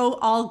 Go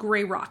all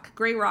gray rock.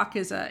 Gray rock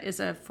is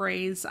a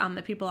phrase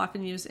that people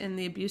often use in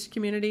the abuse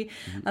community.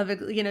 Of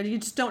you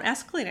just don't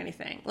escalate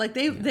anything. Like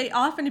they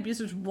often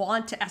abusers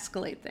want to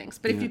escalate things,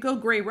 but if you go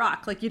gray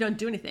rock, like you don't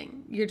do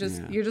anything. You're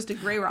just a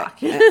gray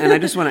rock. And I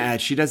just want to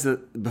add, she does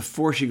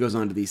before she goes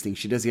on to these things.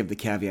 She does give the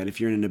caveat: if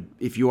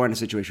you are in a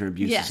situation where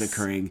abuse is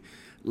occurring,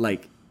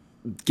 like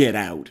get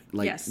out.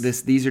 Like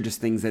these are just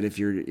things that if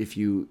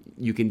you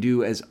can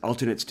do as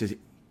alternates to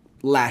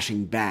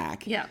lashing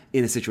back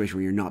in a situation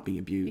where you're not being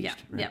abused. Yeah,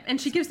 right? yeah.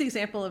 And she gives the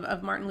example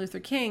of Martin Luther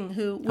King,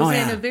 who was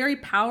in a very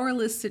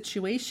powerless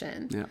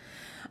situation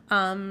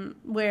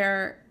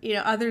where,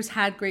 others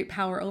had great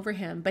power over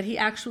him, but he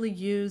actually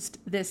used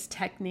this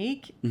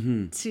technique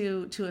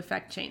to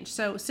affect change.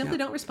 So simply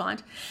don't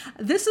respond.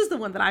 This is the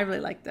one that I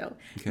really like, though.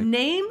 Okay.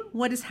 Name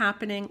what is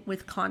happening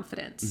with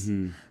confidence.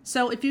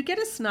 So if you get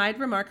a snide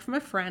remark from a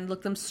friend,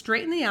 look them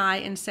straight in the eye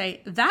and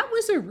say, that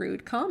was a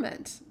rude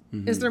comment.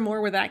 Is there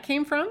more where that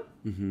came from?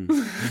 And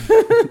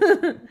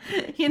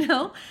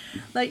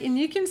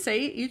you can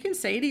say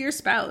to your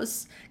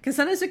spouse, because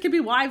sometimes it could be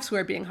wives who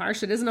are being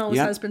harsh. It isn't always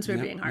husbands who are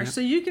being harsh. So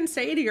you can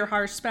say to your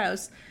harsh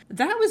spouse,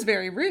 that was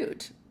very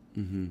rude.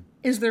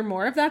 Is there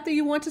more of that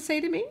you want to say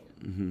to me?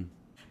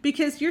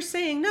 Because you're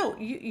saying, no,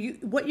 you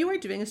what you are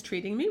doing is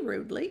treating me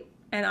rudely.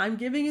 And I'm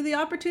giving you the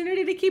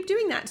opportunity to keep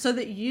doing that so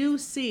that you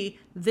see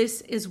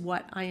this is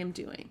what I am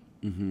doing.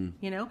 And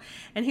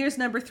here's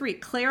number 3,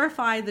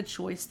 clarify the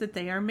choice that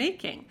they are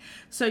making.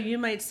 So you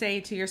might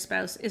say to your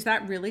spouse, is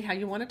that really how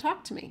you want to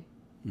talk to me?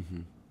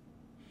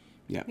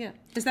 Yeah.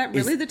 Is that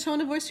really the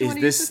tone of voice you want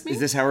to use with me? Is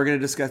this how we're going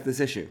to discuss this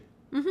issue?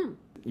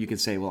 You can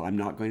say, well, I'm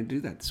not going to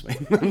do that this way.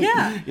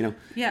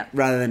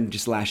 Rather than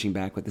just lashing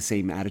back with the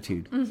same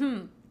attitude.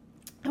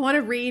 I want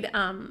to read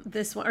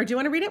this one, or do you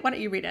want to read it? Why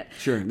don't you read it?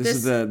 Sure.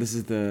 This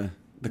is the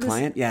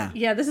client? Yeah.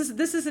 Yeah, this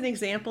is an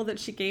example that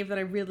she gave that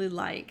I really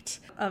liked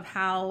of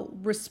how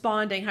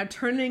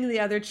turning the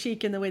other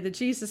cheek in the way that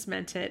Jesus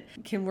meant it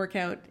can work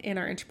out in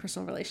our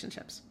interpersonal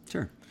relationships.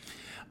 Sure.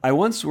 I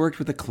once worked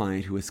with a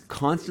client who was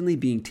constantly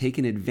being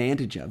taken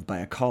advantage of by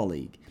a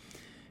colleague.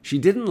 She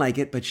didn't like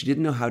it, but she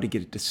didn't know how to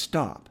get it to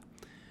stop.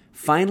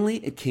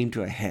 Finally, it came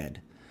to a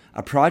head.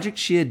 A project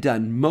she had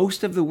done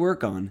most of the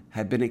work on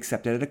had been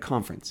accepted at a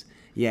conference,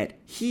 yet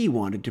he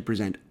wanted to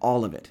present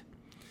all of it.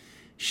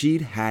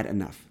 She'd had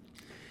enough.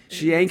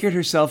 She anchored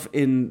herself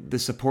in the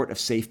support of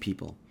safe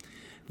people.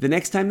 The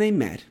next time they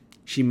met,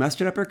 she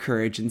mustered up her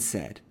courage and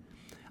said,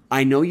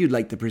 I know you'd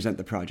like to present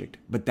the project,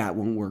 but that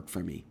won't work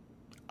for me.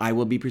 I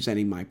will be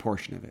presenting my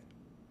portion of it.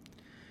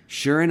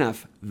 Sure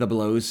enough, the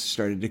blows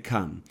started to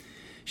come.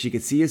 She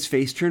could see his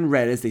face turn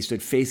red as they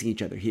stood facing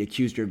each other. He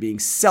accused her of being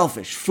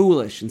selfish,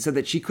 foolish, and said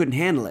that she couldn't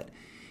handle it.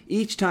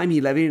 Each time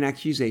he levied an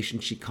accusation,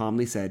 she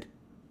calmly said,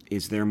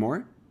 Is there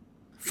more?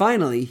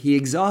 Finally, he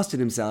exhausted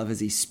himself as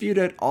he spewed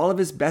out all of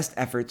his best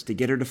efforts to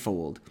get her to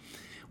fold.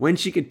 When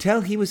she could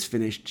tell he was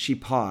finished, she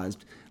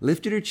paused,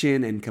 lifted her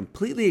chin, and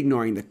completely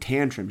ignoring the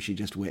tantrum she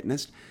just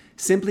witnessed,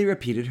 simply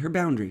repeated her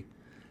boundary.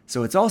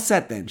 So it's all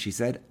set then, she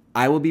said.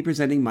 I will be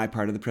presenting my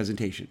part of the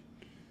presentation.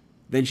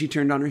 Then she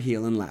turned on her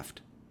heel and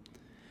left.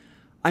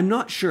 I'm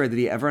not sure that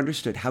he ever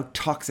understood how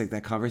toxic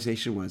that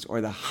conversation was or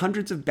the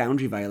hundreds of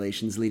boundary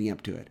violations leading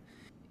up to it.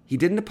 He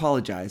didn't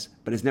apologize,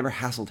 but has never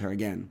hassled her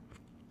again.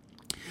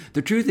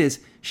 The truth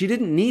is, she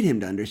didn't need him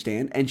to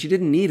understand, and she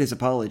didn't need his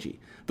apology,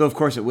 though of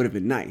course it would have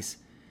been nice.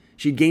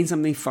 She'd gained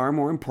something far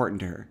more important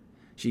to her.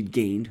 She'd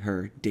gained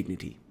her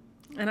dignity.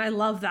 And I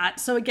love that.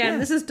 So again,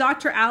 this is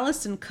Dr.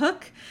 Alison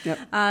Cook.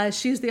 Yep.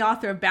 She's the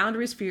author of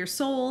Boundaries for Your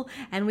Soul.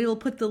 And we will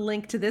put the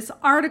link to this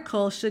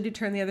article, Should You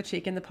Turn the Other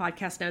Cheek, in the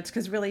podcast notes,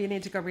 because really you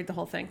need to go read the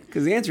whole thing.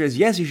 Because the answer is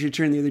yes, you should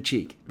turn the other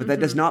cheek. But that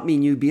does not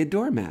mean you be a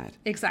doormat.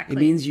 Exactly. It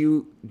means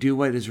you do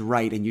what is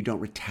right and you don't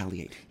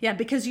retaliate. Yeah,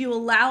 because you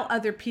allow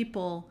other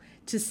people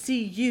to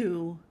see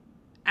you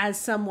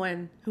as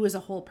someone who is a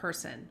whole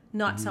person,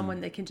 not someone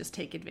they can just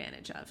take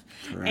advantage of.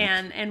 Correct.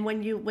 And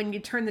when you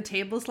turn the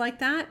tables like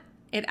that,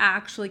 it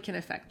actually can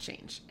affect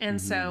change.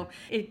 And so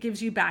it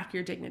gives you back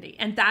your dignity.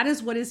 And that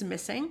is what is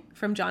missing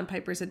from John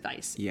Piper's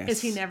advice,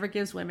 is he never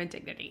gives women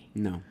dignity.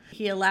 No.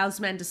 He allows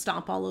men to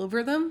stomp all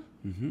over them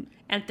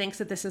and thinks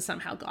that this is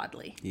somehow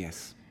godly.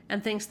 Yes.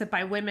 And thinks that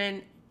by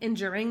women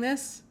enduring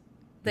this,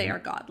 they are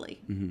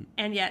godly.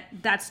 And yet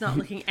that's not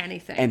looking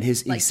anything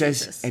he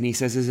says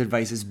his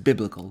advice is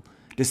biblical,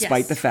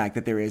 despite the fact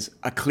that there is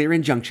a clear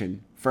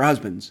injunction for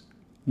husbands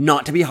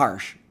not to be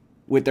harsh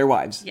with their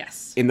wives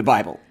in the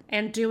Bible.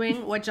 And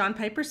doing what John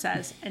Piper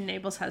says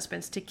enables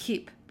husbands to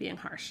keep being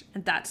harsh,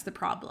 and that's the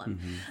problem.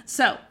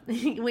 So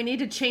we need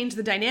to change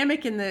the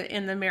dynamic in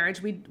the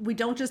marriage. We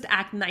don't just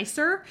act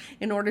nicer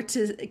in order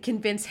to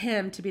convince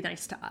him to be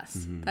nice to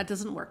us. That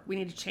doesn't work. We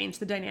need to change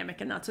the dynamic,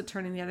 and that's what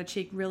turning the other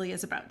cheek really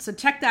is about. So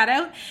check that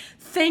out.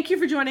 Thank you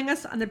for joining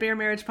us on the Bare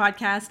Marriage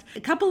Podcast.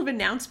 A couple of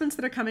announcements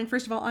that are coming.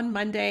 First of all, on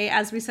Monday,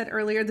 as we said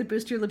earlier, the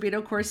Boost Your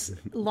Libido course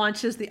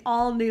launches, the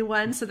all new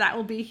one. So that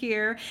will be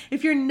here.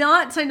 If you're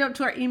not signed up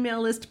to our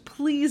email list,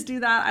 please do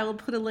that. I will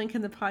put a link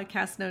in the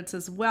podcast notes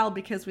as well,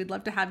 because we'd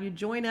love to have you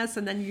join us,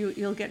 and then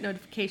you'll get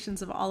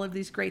notifications of all of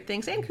these great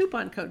things and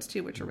coupon codes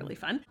too, which are really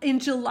fun. In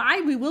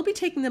July, we will be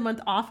taking the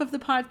month off of the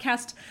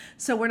podcast,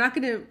 so we're not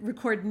going to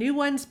record new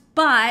ones,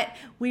 but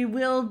we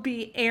will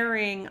be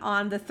airing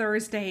on the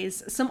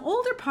Thursdays some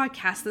older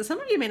podcasts that some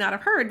of you may not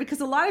have heard, because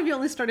a lot of you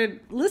only started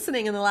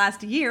listening in the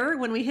last year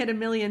when we hit 1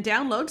 million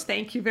downloads.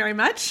 Thank you very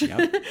much.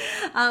 Yep.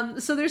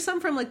 So there's some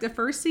from like the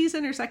first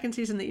season or second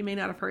season that you may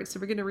not have heard. So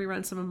we're going to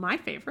rerun some of my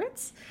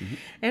favorites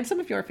and some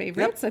of your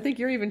favorites. Yep. I think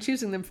you're even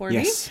choosing them for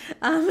me.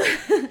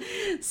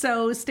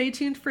 So stay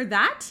tuned for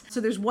that.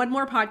 So there's one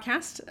more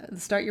podcast,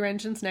 Start Your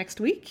Engines, next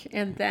week.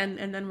 And then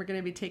we're going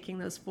to be taking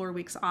those 4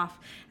 weeks off.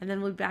 And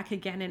then we'll be back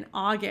again in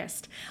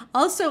August.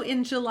 Also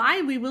in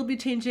July, we will be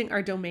changing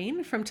our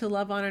domain from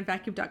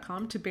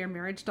toLoveHonorAndVacuum.com to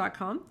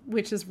BareMarriage.com,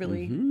 which is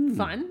really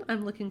fun.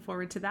 I'm looking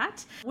forward to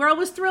that. We're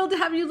always thrilled to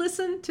have you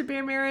listen to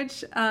Bare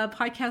Marriage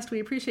podcast. We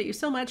appreciate you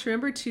so much.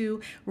 Remember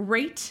to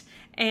rate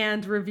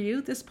and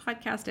review this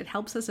podcast. It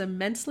helps us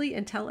immensely,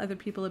 and tell other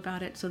people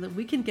about it so that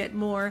we can get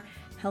more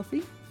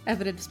healthy,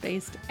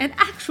 evidence-based, and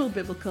actual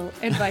biblical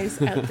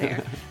advice out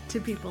there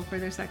to people for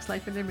their sex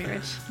life and their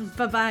marriage.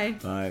 Bye-bye.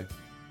 Bye.